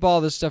try and keep all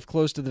this stuff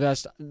close to the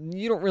vest.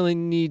 You don't really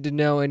need to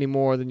know any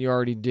more than you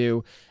already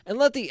do, and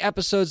let the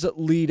episodes that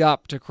lead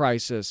up to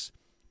Crisis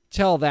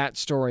tell that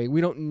story.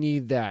 We don't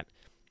need that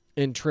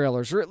in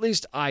trailers, or at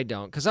least I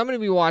don't, because I'm going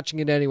to be watching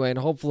it anyway, and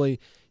hopefully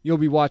you'll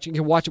be watching.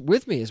 You can watch it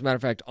with me, as a matter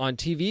of fact, on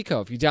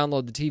TVco. If you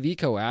download the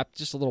TVco app,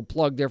 just a little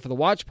plug there for the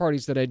watch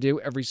parties that I do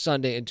every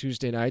Sunday and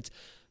Tuesday nights.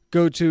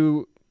 Go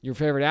to your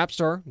favorite app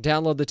store,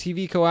 download the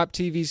TVco app,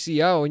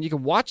 TVCO, and you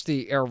can watch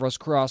the Arrowverse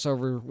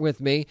crossover with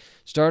me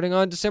starting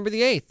on December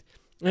the 8th,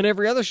 and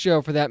every other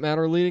show for that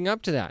matter leading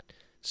up to that.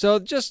 So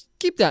just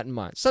keep that in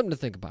mind. Something to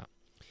think about.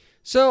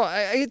 So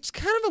it's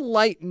kind of a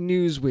light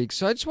news week,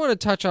 so I just want to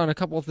touch on a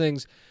couple of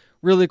things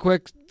really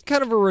quick.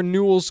 Kind of a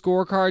renewal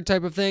scorecard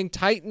type of thing.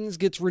 Titans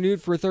gets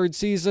renewed for a third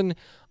season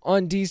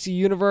on DC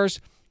Universe.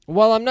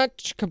 While I'm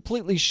not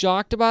completely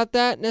shocked about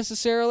that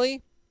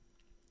necessarily,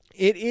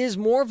 it is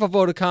more of a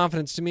vote of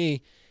confidence to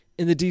me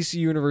in the DC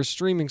Universe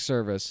streaming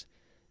service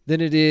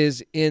than it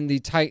is in the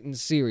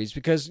Titans series.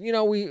 Because,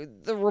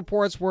 the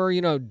reports were,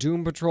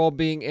 Doom Patrol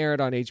being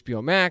aired on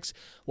HBO Max.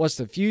 What's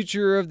the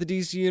future of the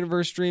DC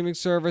Universe streaming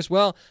service?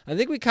 Well, I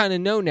think we kind of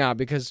know now,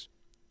 because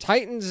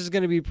Titans is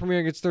going to be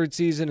premiering its third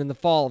season in the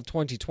fall of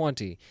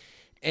 2020.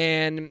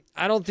 And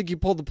I don't think you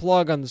pulled the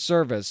plug on the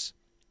service.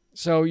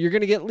 So you're going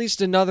to get at least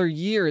another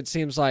year, it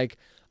seems like,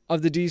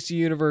 of the DC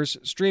Universe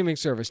streaming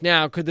service.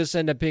 Now, could this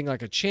end up being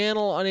like a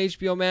channel on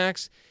HBO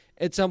Max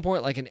at some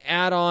point, like an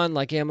add-on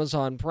like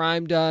Amazon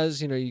Prime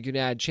does? You can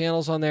add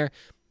channels on there.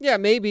 Yeah,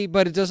 maybe,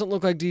 but it doesn't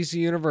look like DC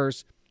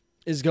Universe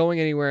is going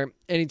anywhere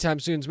anytime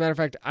soon. As a matter of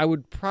fact, I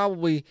would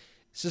probably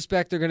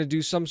suspect they're going to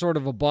do some sort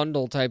of a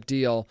bundle type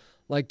deal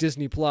like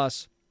Disney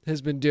Plus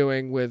has been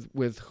doing with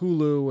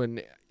Hulu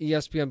and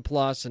ESPN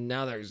Plus, and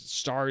now there's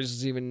Stars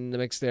is even in the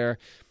mix there.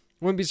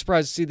 Wouldn't be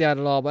surprised to see that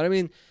at all. But I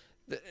mean,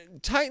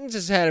 Titans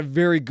has had a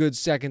very good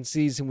second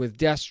season with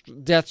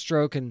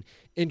Deathstroke and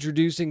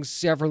introducing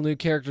several new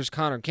characters.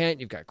 Connor Kent,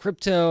 you've got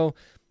Crypto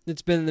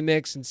that's been in the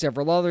mix, and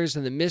several others,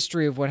 and the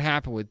mystery of what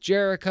happened with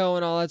Jericho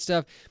and all that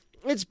stuff.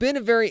 It's been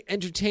a very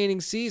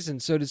entertaining season.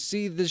 So to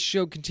see this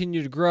show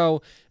continue to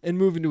grow and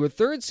move into a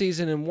third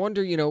season and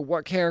wonder,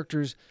 what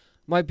characters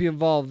might be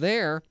involved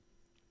there.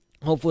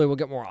 Hopefully we'll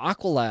get more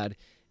Aqualad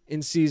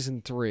in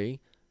season 3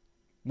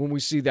 when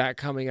we see that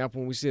coming up,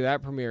 when we see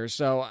that premiere.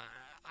 So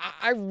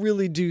I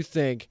really do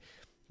think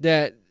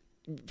that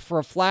for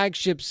a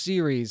flagship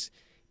series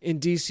in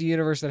DC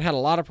Universe that had a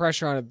lot of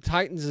pressure on it,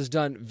 Titans has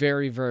done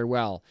very, very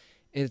well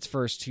in its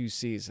first 2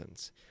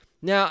 seasons.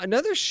 Now,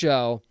 another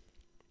show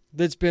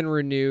that's been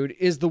renewed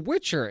is The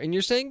Witcher. And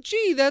you're saying,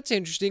 gee, that's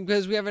interesting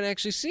because we haven't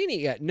actually seen it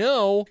yet.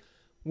 No,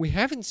 we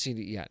haven't seen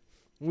it yet.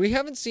 We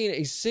haven't seen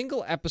a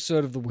single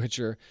episode of The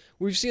Witcher.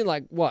 We've seen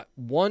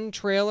one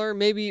trailer,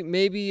 maybe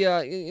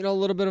a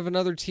little bit of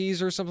another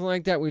teaser or something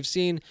like that. We've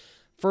seen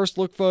first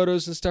look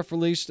photos and stuff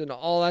released and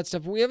all that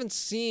stuff. But we haven't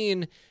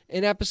seen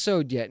an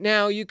episode yet.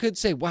 Now, you could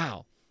say,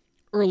 wow,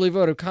 early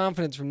vote of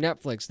confidence from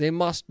Netflix. They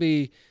must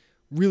be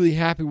really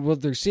happy with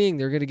what they're seeing.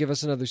 They're going to give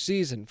us another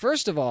season.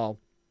 First of all,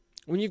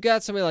 when you've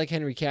got somebody like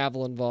Henry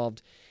Cavill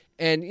involved,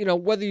 and,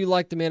 whether you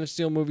like the Man of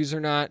Steel movies or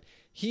not,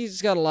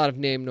 he's got a lot of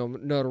name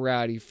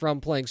notoriety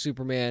from playing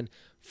Superman,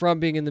 from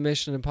being in the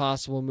Mission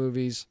Impossible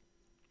movies,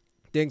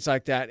 things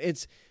like that.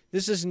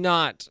 This is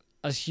not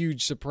a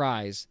huge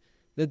surprise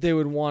that they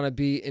would want to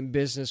be in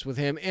business with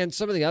him and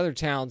some of the other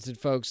talented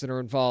folks that are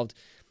involved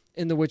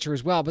in The Witcher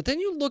as well. But then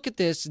you look at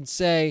this and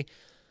say,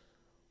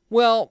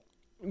 well,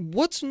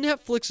 what's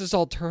Netflix's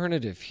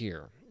alternative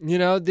here?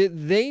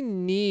 They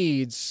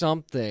need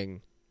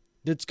something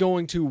that's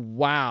going to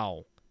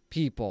wow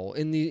people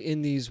in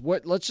these,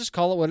 let's just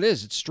call it what it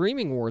is. It's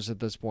streaming wars at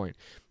this point.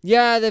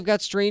 Yeah, they've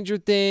got Stranger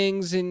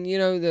Things, and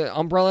the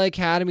Umbrella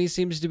Academy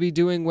seems to be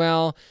doing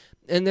well,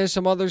 and there's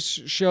some other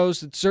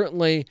shows that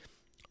certainly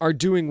are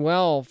doing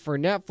well for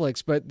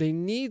Netflix, but they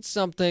need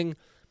something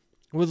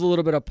with a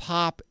little bit of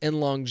pop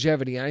and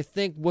longevity. And I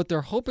think what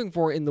they're hoping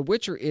for in The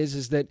Witcher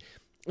is that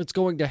it's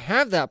going to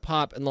have that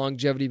pop and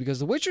longevity, because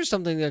The Witcher is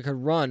something that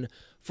could run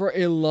for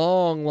a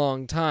long,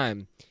 long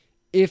time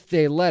if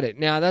they let it.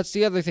 Now, that's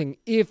the other thing,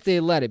 if they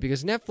let it,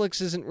 because Netflix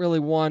isn't really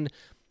one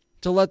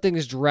to let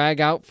things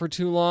drag out for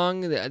too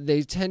long.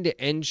 They tend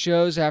to end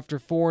shows after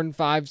 4 and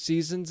 5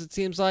 seasons, it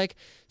seems like.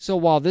 So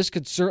while this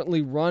could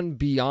certainly run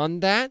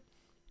beyond that,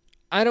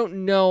 I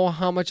don't know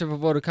how much of a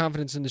vote of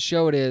confidence in the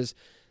show it is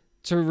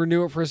to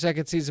renew it for a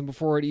second season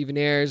before it even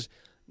airs.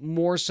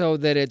 More so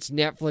that it's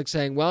Netflix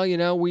saying, well,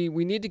 we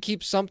need to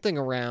keep something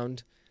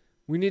around.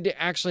 We need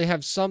to actually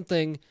have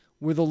something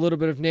with a little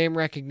bit of name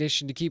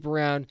recognition to keep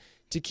around,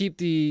 to keep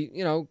the,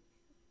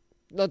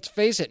 let's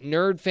face it,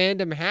 nerd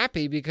fandom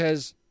happy,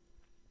 because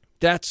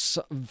that's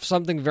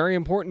something very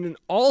important in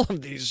all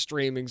of these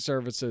streaming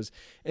services.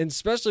 And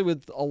especially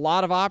with a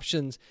lot of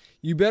options,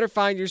 you better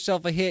find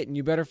yourself a hit, and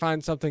you better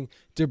find something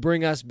to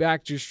bring us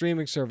back to your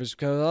streaming service,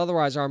 because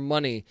otherwise our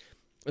money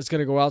is going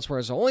to go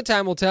elsewhere. So only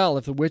time will tell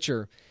if The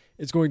Witcher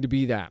is going to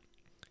be that.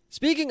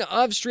 Speaking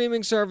of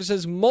streaming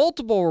services,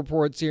 multiple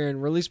reports here,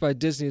 and released by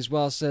Disney as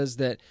well, says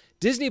that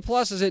Disney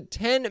Plus is at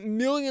 10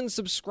 million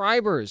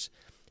subscribers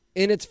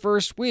in its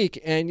first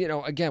week. And,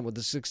 again, with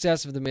the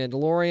success of The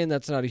Mandalorian,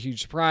 that's not a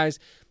huge surprise.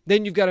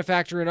 Then you've got to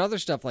factor in other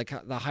stuff like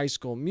the High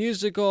School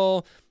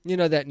Musical,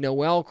 that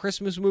Noel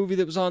Christmas movie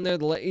that was on there,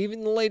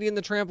 even the Lady and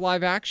the Tramp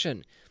live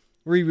action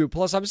reboot.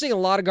 Plus, I'm seeing a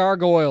lot of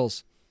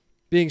Gargoyles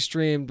being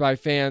streamed by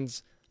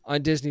fans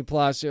on Disney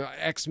Plus.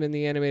 X-Men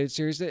the animated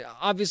series.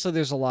 Obviously,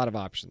 there's a lot of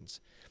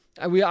options.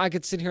 I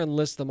could sit here and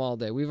list them all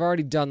day. We've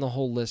already done the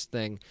whole list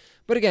thing.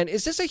 But again,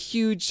 is this a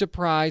huge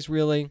surprise,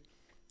 really?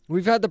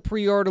 We've had the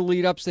pre-order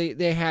lead-ups.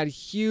 They had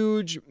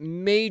huge,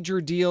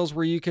 major deals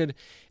where you could,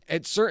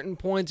 at certain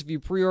points, if you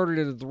pre-ordered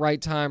it at the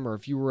right time, or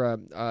if you were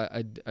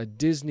a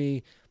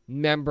Disney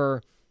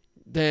member,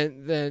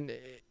 then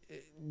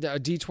a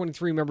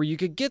D23 member, you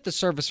could get the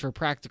service for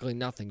practically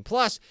nothing.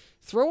 Plus,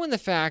 throw in the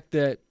fact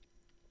that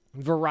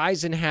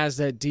Verizon has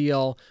that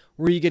deal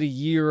where you get a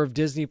year of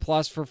Disney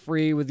Plus for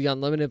free with the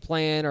unlimited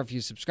plan, or if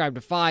you subscribe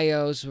to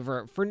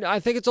Fios. I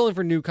think it's only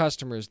for new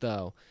customers,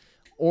 though.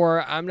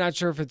 Or I'm not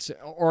sure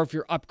if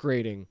you're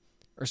upgrading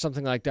or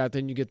something like that,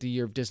 then you get the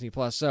year of Disney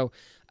Plus. So,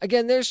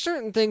 again, there's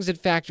certain things that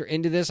factor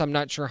into this. I'm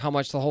not sure how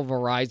much the whole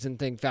Verizon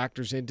thing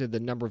factors into the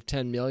number of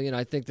 10 million.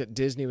 I think that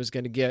Disney was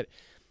going to get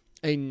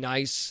a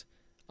nice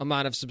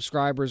amount of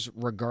subscribers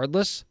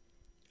regardless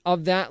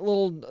of that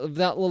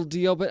little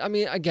deal. But I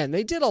mean, again,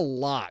 they did a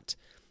lot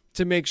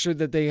to make sure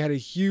that they had a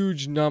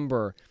huge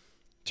number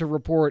to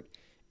report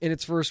in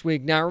its first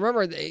week. Now,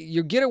 remember,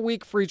 you get a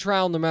week free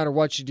trial no matter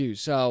what you do.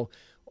 So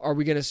are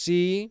we going to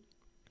see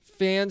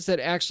fans that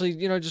actually,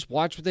 just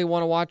watch what they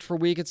want to watch for a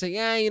week and say,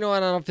 yeah, I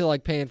don't feel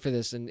like paying for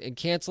this and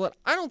cancel it?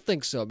 I don't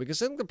think so,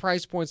 because I think the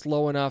price point's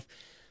low enough.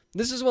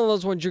 This is one of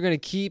those ones you're going to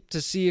keep to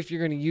see if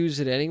you're going to use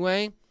it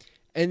anyway.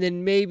 And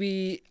then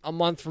maybe a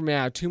month from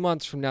now, 2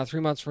 months from now,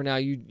 3 months from now,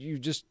 you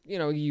just,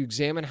 you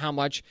examine how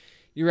much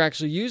you're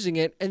actually using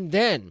it, and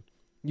then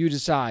you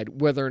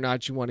decide whether or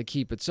not you want to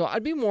keep it. So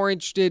I'd be more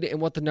interested in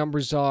what the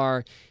numbers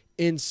are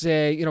in,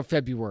 say,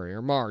 February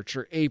or March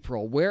or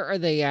April. Where are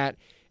they at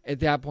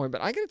that point?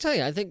 But I got to tell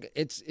you, I think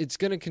it's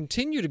going to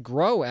continue to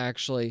grow,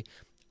 actually.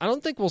 I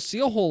don't think we'll see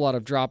a whole lot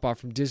of drop-off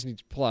from Disney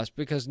Plus,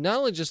 because not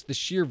only just the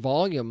sheer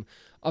volume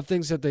of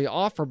things that they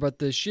offer, but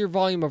the sheer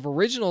volume of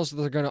originals that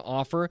they're going to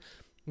offer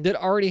that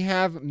already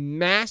have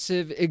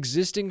massive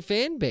existing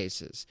fan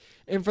bases.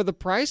 And for the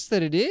price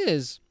that it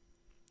is,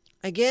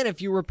 again,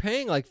 if you were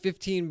paying like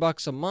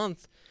 $15 a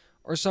month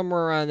or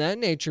somewhere around that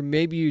nature,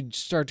 maybe you'd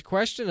start to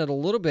question it a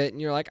little bit,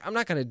 and you're like, I'm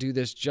not going to do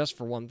this just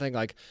for one thing.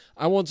 Like,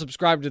 I won't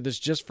subscribe to this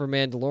just for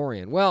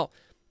Mandalorian. Well,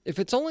 if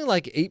it's only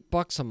like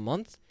 $8 a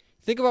month,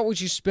 think about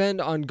what you spend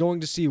on going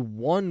to see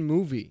one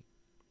movie,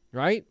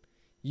 right?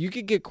 You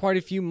could get quite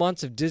a few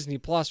months of Disney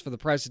Plus for the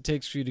price it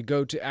takes for you to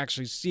go to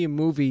actually see a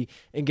movie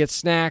and get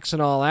snacks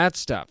and all that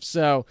stuff.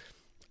 So,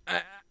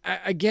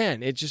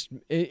 again, and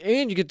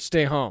you get to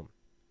stay home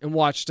and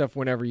watch stuff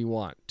whenever you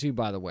want, too,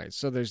 by the way.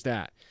 So there's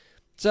that.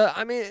 So,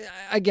 I mean,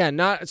 again,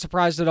 not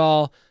surprised at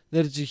all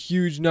that it's a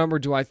huge number.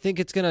 Do I think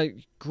it's going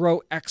to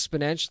grow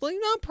exponentially?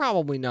 No,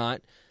 probably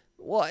not.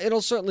 Well,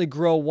 it'll certainly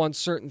grow once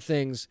certain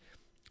things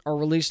are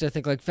released. I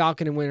think like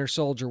Falcon and Winter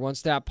Soldier,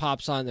 once that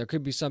pops on, there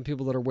could be some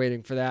people that are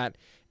waiting for that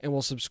and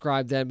will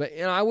subscribe then. But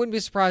I wouldn't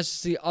be surprised to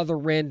see other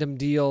random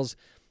deals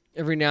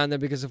every now and then,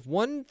 because if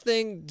one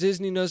thing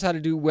Disney knows how to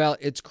do well,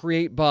 it's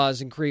create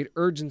buzz and create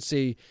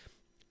urgency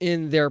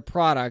in their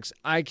products.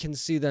 I can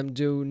see them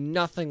do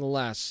nothing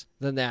less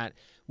than that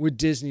with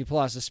Disney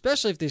Plus,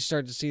 especially if they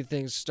start to see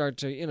things start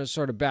to,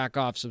 sort of back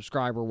off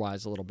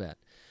subscriber-wise a little bit.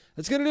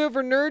 That's going to do it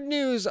for Nerd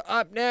News.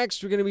 Up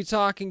next, we're going to be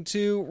talking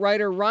to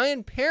writer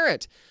Ryan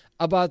Parrott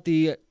about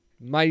the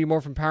Mighty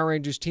Morphin Power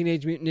Rangers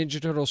Teenage Mutant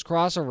Ninja Turtles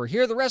crossover.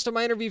 Hear the rest of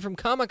my interview from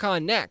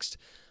Comic-Con next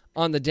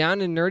on the Down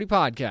and Nerdy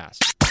Podcast.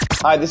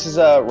 Hi, this is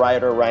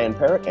writer Ryan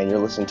Parrott, and you're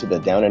listening to the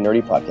Down and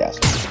Nerdy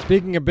Podcast.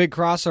 Speaking of big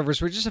crossovers,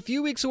 we're just a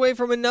few weeks away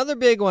from another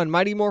big one.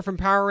 Mighty Morphin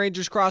Power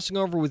Rangers crossing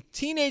over with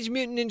Teenage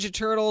Mutant Ninja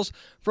Turtles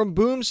from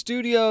Boom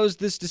Studios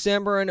this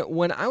December. And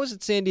when I was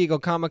at San Diego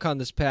Comic-Con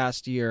this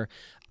past year,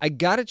 I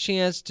got a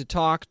chance to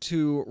talk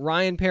to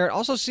Ryan Parrott.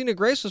 Also, Cena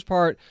Grace was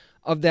part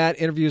of that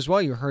interview as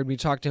well. You heard me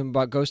talk to him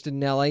about Ghosted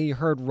in L.A. You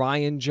heard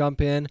Ryan jump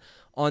in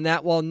on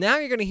that. Well, now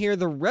you're going to hear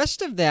the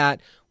rest of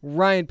that.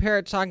 Ryan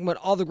Parrott talking about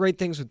all the great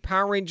things with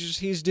Power Rangers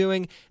he's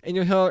doing, and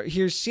you'll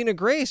hear Cena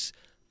Grace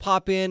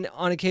pop in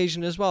on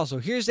occasion as well. So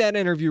here's that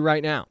interview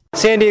right now.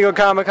 San Diego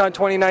Comic-Con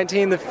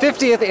 2019, the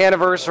 50th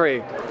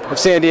anniversary of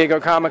San Diego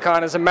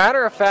Comic-Con. As a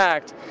matter of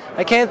fact,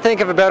 I can't think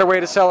of a better way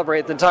to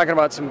celebrate than talking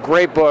about some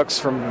great books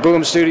from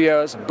Boom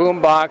Studios,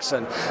 Boombox,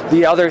 and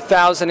the other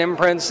 1,000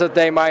 imprints that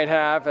they might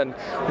have. And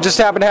we just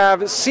happen to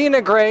have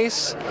Cena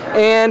Grace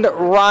and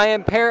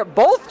Ryan Parrott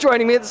both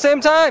joining me at the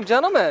same time.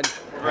 Gentlemen.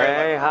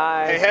 Hey,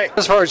 hi. Hey.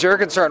 As far as you're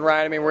concerned,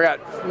 Ryan, I mean, we're at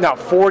now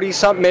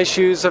 40-something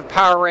issues of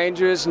Power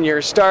Rangers, and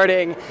you're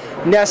starting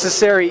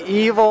Necessary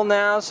Evil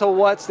now. So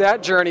what's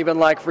that journey been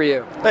like for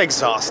you?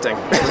 Exhausting.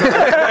 It's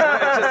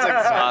just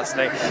exhausting.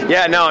 exhausting.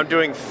 Yeah, no, I'm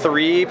doing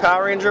 3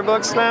 Power Ranger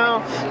books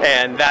now,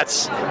 and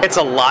it's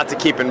a lot to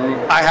keep in.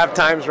 I have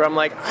times where I'm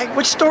like,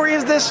 which story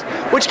is this?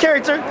 Which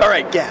character? All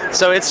right, yeah.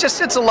 So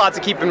it's a lot to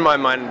keep in my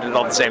mind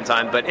all at the same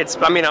time. But it's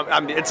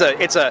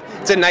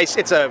a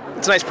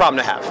nice problem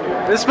to have.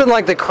 This has been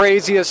like the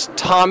craziest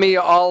Tommy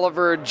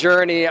Oliver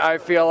journey, I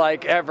feel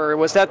like, ever.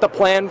 Was that the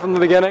plan from the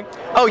beginning?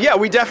 Oh yeah,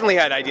 we definitely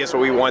had ideas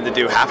what we wanted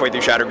to do halfway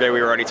through Shattered Day.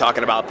 We were already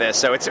talking about this,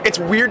 so it's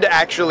weird to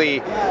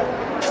actually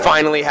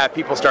finally have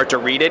people start to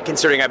read it,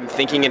 considering I've been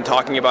thinking and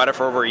talking about it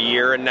for over a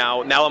year, and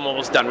now I'm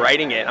almost done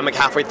writing it. I'm like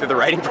halfway through the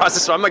writing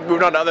process, so I'm like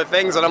moving on to other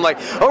things, and I'm like,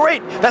 oh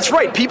right, that's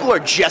right, people are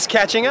just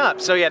catching up.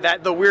 So yeah,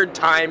 the weird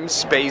time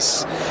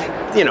space,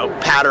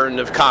 pattern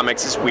of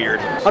comics is weird.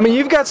 I mean,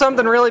 you've got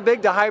something really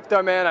big to hype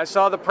though, man. I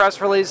saw the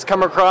press release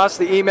come across,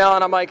 the email,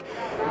 and I'm like,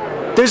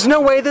 there's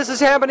no way this is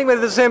happening, but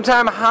at the same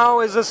time,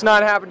 how is this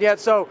not happened yet?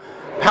 So,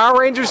 Power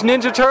Rangers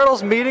Ninja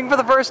Turtles meeting for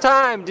the first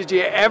time. Did you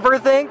ever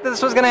think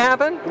this was going to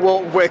happen?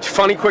 Well,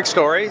 funny quick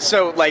story.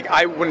 So, like,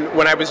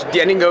 when I was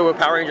getting to go with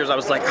Power Rangers, I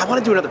was like, I want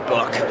to do another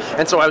book.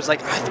 And so I was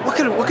like,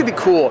 what could be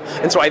cool?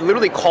 And so I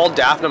literally called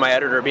Daphne, my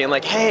editor, being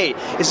like, hey,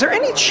 is there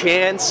any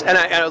chance? And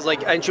I was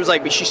like, and she was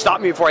like, she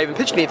stopped me before I even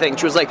pitched anything.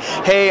 She was like,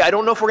 hey, I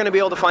don't know if we're going to be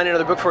able to find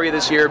another book for you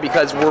this year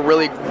because we're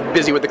really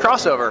busy with the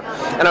crossover.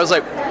 And I was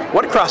like,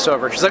 what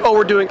crossover? She's like, oh,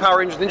 we're doing Power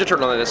Rangers Ninja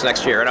Turtle on this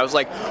next year. And I was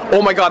like,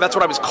 oh my God, that's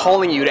what I was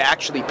calling you to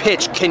actually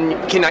pitch.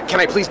 Can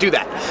I please do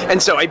that?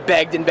 And so I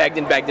begged and begged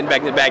and begged and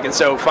begged and begged. And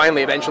so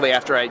finally, eventually,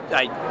 after I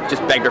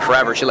just begged her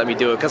forever, she let me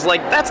do it. Because,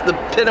 like, that's the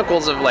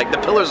pinnacles of, like, the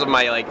pillars of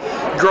my, like,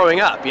 growing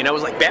up. It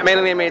was like Batman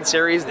and the Animated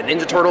Series, the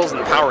Ninja Turtles, and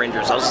the Power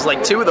Rangers. I was just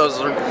like, 2 of those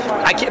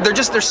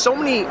there's so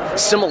many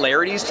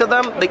similarities to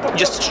them. Like,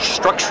 just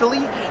structurally,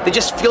 they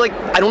just feel like,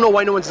 I don't know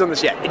why no one's done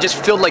this yet. It just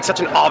felt like such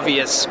an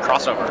obvious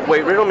crossover.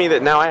 Wait, riddle me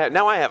that. Now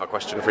I have a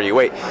question for you.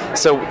 Wait,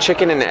 so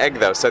Chicken and Egg,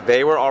 though, so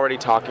they were already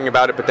talking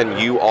about it, but then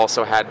you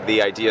also had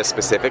the idea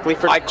specifically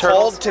for Turtles? I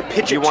called to pitch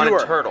it to her. You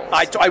wanted Turtles.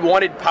 I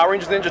wanted Power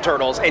Rangers Ninja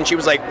Turtles, and she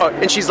was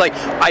like, she's like,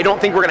 I don't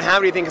think we're going to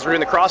have anything because we're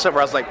doing the crossover.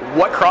 I was like,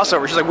 what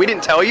crossover? She's like, we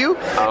didn't tell you?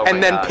 Oh,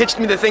 and then pitched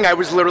me the thing I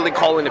was literally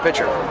calling to pitch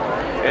her.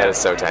 That is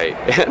so tight.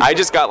 I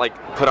just got, like,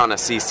 put on a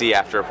CC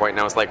after a point, and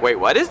I was like, wait,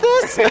 what is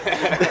this?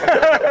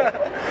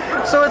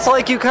 So it's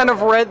like you kind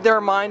of read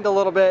their mind a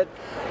little bit,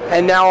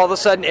 and now all of a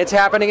sudden it's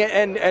happening,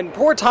 and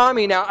poor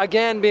Tommy now,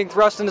 again, being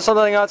thrust into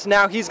something else,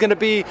 now he's going to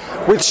be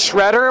with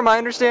Shredder, am I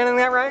understanding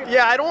that right?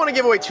 Yeah, I don't want to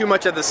give away too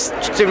much of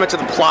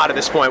the plot at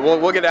this point.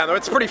 We'll get down there.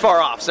 It's pretty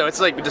far off, so it's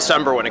like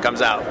December when it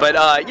comes out. But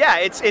yeah,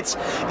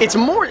 it's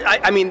more,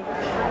 I mean,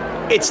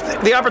 it's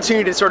the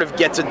opportunity to sort of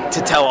get to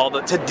tell all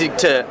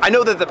the I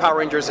know that the Power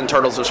Rangers and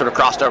Turtles have sort of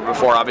crossed over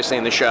before, obviously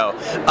in the show,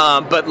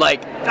 but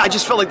like I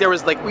just felt like there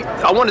was like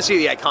I want to see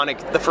the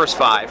iconic, the first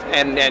 5 or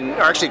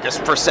actually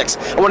just first 6.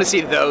 I want to see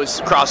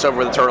those cross over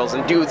with the Turtles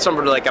and do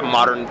something like a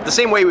modern, the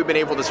same way we've been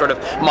able to sort of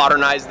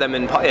modernize them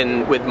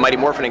in with Mighty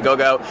Morphin and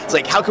Go-Go. It's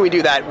like, how can we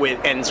do that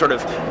and sort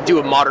of do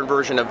a modern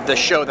version of the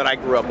show that I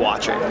grew up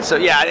watching? So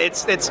yeah,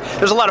 it's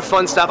there's a lot of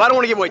fun stuff. I don't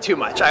want to give away too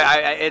much.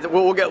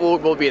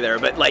 We'll be there,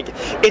 but like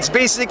it's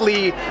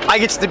basically, I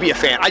get to be a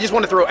fan. I just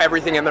want to throw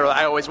everything in there that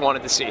I always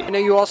wanted to see. I know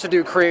you also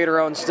do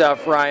creator-owned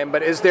stuff, Ryan,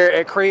 but is there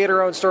a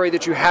creator-owned story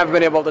that you haven't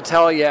been able to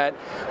tell yet?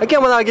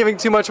 Again, without giving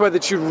too much away,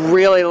 that you'd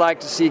really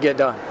like to see get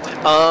done?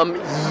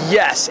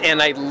 Yes,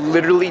 and I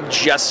literally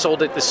just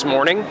sold it this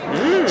morning,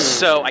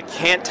 so I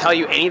can't tell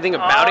you anything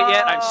about it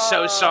yet. I'm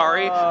so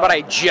sorry, but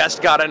I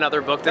just got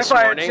another book this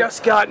morning. If I had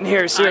just gotten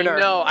here sooner. I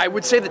know, I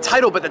would say the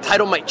title, but the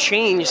title might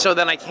change, so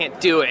then I can't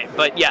do it.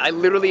 But yeah, I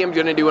literally am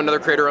going to do another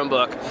creator-owned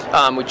book.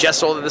 We just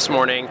sold it this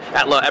morning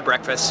at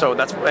breakfast, so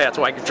that's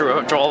why I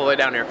drove all the way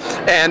down here.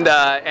 And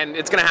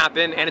it's going to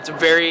happen, and it's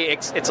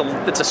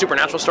a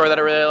supernatural story that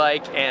I really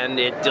like, and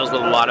it deals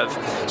with a lot of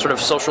sort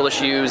of social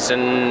issues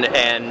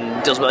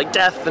and deals with like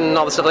death and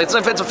all this stuff.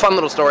 It's a fun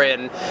little story,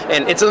 and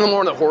it's in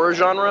more in the horror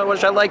genre,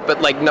 which I like,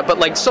 but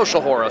like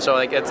social horror. So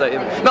like it's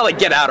not like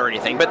Get Out or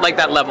anything, but like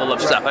that level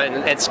of stuff.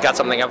 And it's got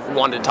something I've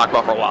wanted to talk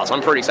about for a while, so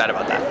I'm pretty excited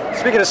about that.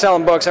 Speaking of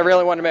selling books, I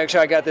really wanted to make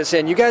sure I got this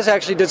in. You guys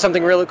actually did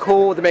something really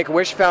cool with the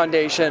Make-A-Wish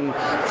Foundation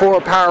for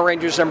Power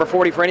Rangers number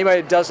 40. For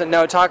anybody that doesn't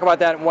know, talk about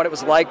that and what it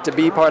was like to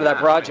be part of that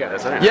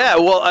project. Yeah,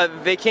 well,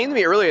 they came to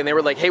me earlier and they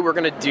were like, hey, we're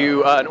going to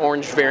do an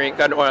orange variant,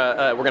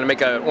 we're going to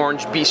make an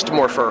orange Beast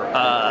Morpher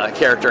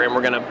character, and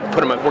we're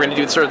going to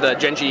do sort of the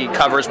Genji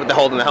covers with the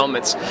hold and the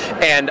helmets.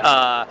 And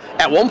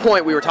at one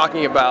point we were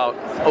talking about,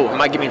 I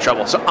might get me in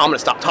trouble, so I'm going to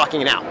stop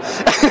talking now.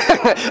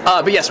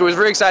 But yes, it was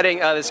very exciting.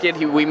 This kid,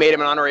 we made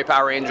him an honorary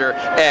Power Ranger,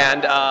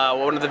 and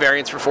one of the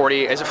variants for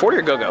 40, is it 40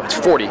 or Go-Go? It's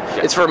 40. Yeah.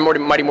 It's for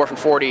Mighty Morphin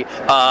 40. 40.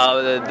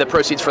 The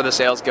proceeds for the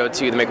sales go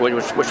to the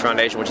Make-A-Wish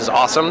Foundation, which is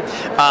awesome.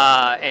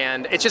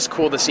 And it's just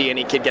cool to see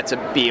any kid get to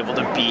be able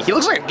to be. He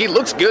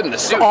looks good in the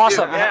suit.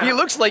 Awesome. Yeah. He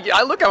looks like,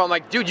 I look at him, I'm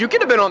like, dude, you could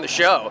have been on the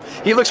show.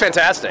 He looks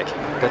fantastic.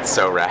 That's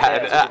so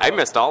rad. I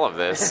missed all of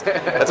this.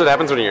 That's what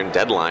happens when you're in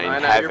deadline. I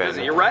know, heaven. you're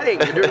busy. You're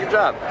writing. You're doing a good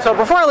job. So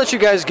before I let you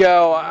guys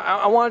go,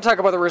 I want to talk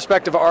about the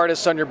respective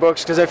artists on your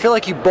books, because I feel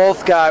like you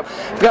both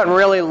gotten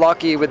really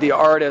lucky with the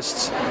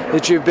artists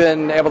that you've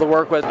been able to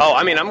work with. Oh,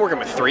 I mean, I'm working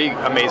with 3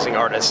 amazing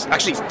artists.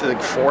 Actually,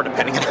 like 4,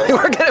 depending on who you're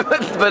working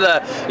with.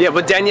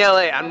 But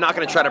Daniele, I'm not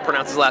going to try to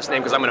pronounce his last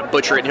name because I'm going to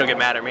butcher it and he'll get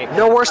mad at me.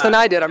 No worse than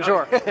I did, I'm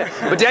sure.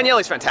 But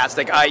Daniele's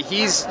fantastic.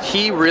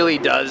 He really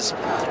does.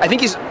 I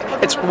think it's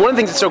one of the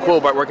things that's so cool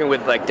about working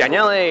with like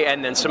Daniele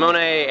and then Simone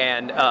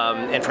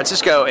and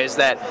Francisco is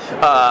that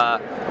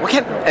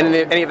can't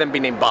any of them be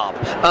named Bob.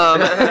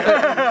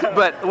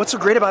 But what's so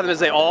great about them is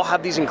they all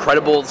have these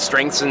incredible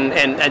strengths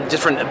and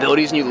different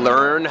abilities, and you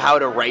learn how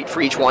to write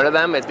for each one of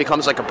them. It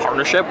becomes like a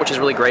partnership, which is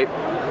really great.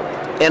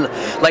 And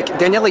like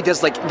Daniele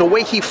does, like the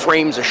way he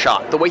frames a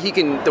shot, the way he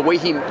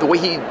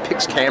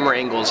picks camera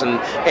angles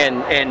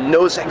and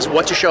knows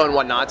what to show and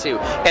what not to,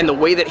 and the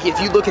way that if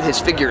you look at his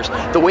figures,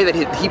 the way that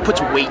he puts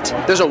weight,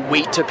 there's a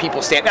weight to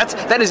people stand.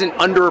 That is an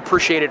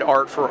underappreciated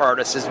art for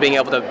artists, is being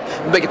able to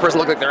make a person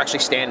look like they're actually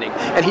standing.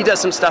 And he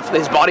does some stuff with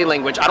his body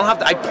language.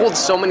 I pulled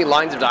so many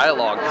lines of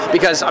dialogue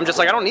because I'm just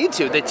like, I don't need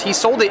to. That he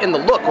sold it in the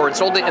look, or it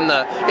sold it in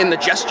the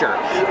gesture.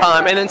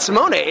 And then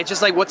Simone, it's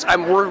just like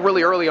we're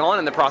really early on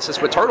in the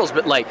process with Turtles,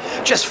 but like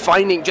just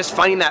finding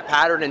that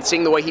pattern and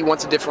seeing the way he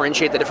wants to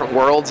differentiate the different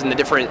worlds and the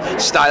different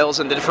styles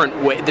and find a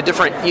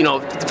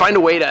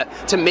way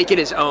to make it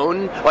his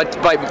own, like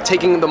by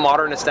taking the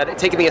modern aesthetic,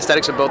 taking the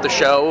aesthetics of both the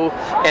show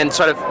and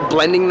sort of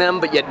blending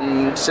them, but yet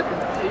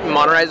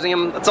modernizing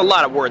them. That's a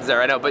lot of words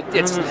there, I know, but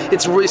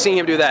it's really seeing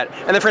him do that.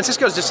 And then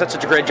Francisco's just such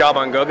a great job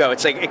on Go-Go.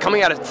 It's like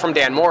coming out from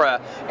Dan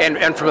Mora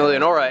and from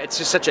Eleonora. It's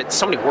just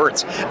so many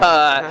words.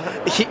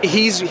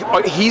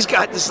 He's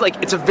got this, like,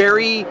 it's a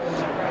very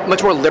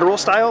much more literal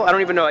style. I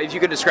don't even know if you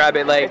could describe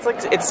it.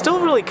 It's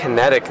still really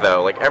kinetic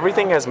though. Like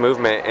everything has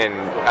movement, and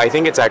I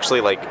think it's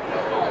actually like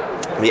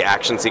the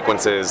action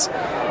sequences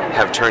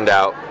have turned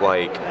out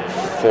like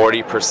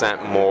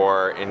 40%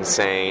 more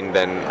insane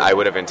than I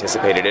would have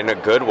anticipated, in a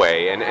good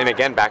way. And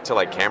again, back to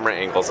like camera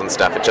angles and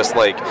stuff. It's just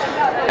like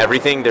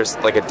everything, there's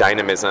like a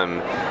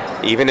dynamism,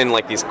 even in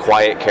like these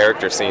quiet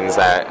character scenes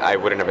that I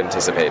wouldn't have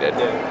anticipated.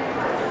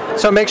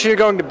 So make sure you're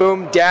going to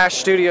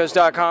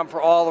boom-studios.com for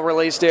all the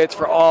release dates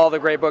for all the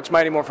great books.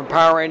 Mighty Morphin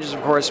Power Rangers,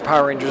 of course,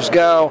 Power Rangers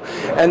Go.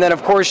 And then,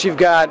 of course, you've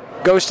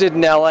got Ghosted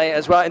in LA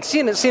as well. And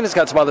Cena's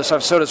got some other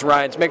stuff, so does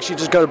Ryan's. Make sure you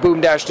just go to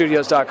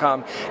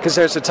boom-studios.com because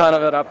there's a ton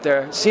of it up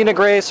there. Cena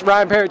Grace,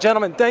 Ryan Parrott,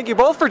 gentlemen, thank you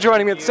both for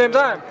joining me at the same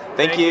time.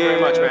 Thank you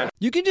very much, man.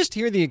 You can just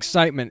hear the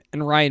excitement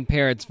in Ryan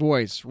Parrott's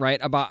voice, right,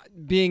 about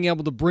being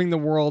able to bring the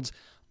worlds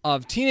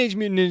of Teenage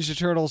Mutant Ninja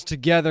Turtles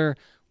together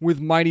with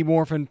Mighty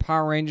Morphin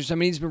Power Rangers. I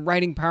mean, he's been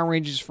writing Power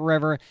Rangers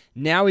forever.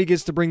 Now he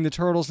gets to bring the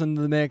Turtles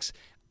into the mix.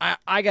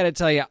 I got to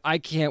tell you, I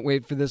can't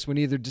wait for this one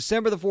either.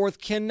 December the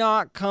 4th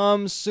cannot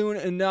come soon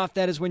enough.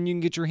 That is when you can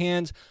get your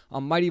hands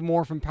on Mighty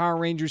Morphin Power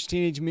Rangers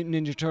Teenage Mutant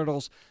Ninja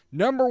Turtles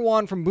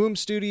 #1 from Boom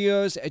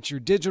Studios at your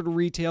digital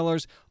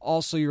retailers,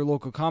 also your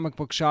local comic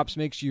book shops.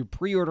 Make sure you're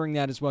pre-ordering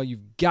that as well.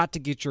 You've got to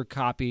get your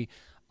copy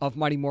of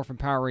Mighty Morphin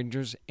Power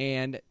Rangers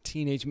and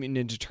Teenage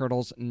Mutant Ninja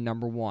Turtles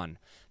 #1.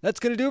 That's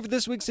going to do it for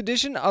this week's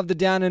edition of the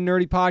Down and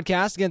Nerdy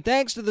Podcast. Again,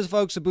 thanks to the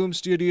folks at Boom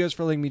Studios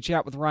for letting me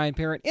chat with Ryan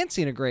Parrott and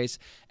Cena Grace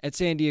at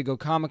San Diego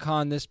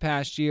Comic-Con this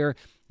past year.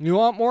 You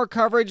want more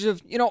coverage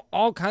of,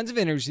 all kinds of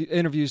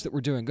interviews that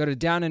we're doing, go to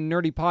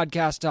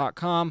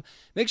downandnerdypodcast.com.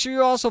 Make sure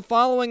you're also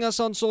following us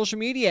on social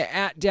media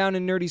at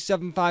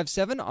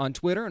downandnerdy757 on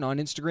Twitter and on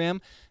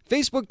Instagram.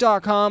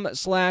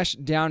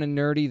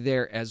 Facebook.com/downandnerdy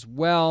there as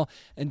well.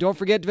 And don't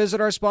forget to visit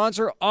our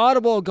sponsor,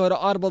 Audible. Go to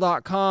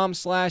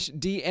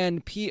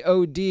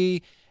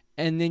audible.com/DNPOD,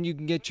 and then you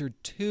can get your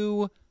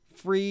 2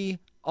 free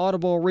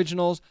Audible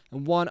originals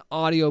and 1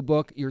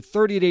 audiobook. Your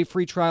 30-day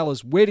free trial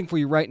is waiting for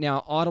you right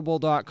now.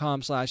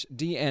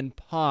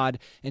 Audible.com/DNPod,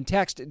 and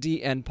text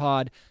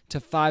DNPod to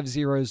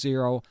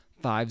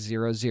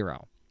 500500.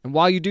 And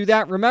while you do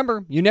that,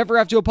 remember, you never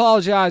have to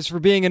apologize for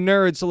being a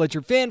nerd, so let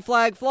your fan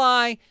flag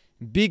fly.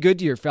 Be good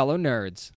to your fellow nerds.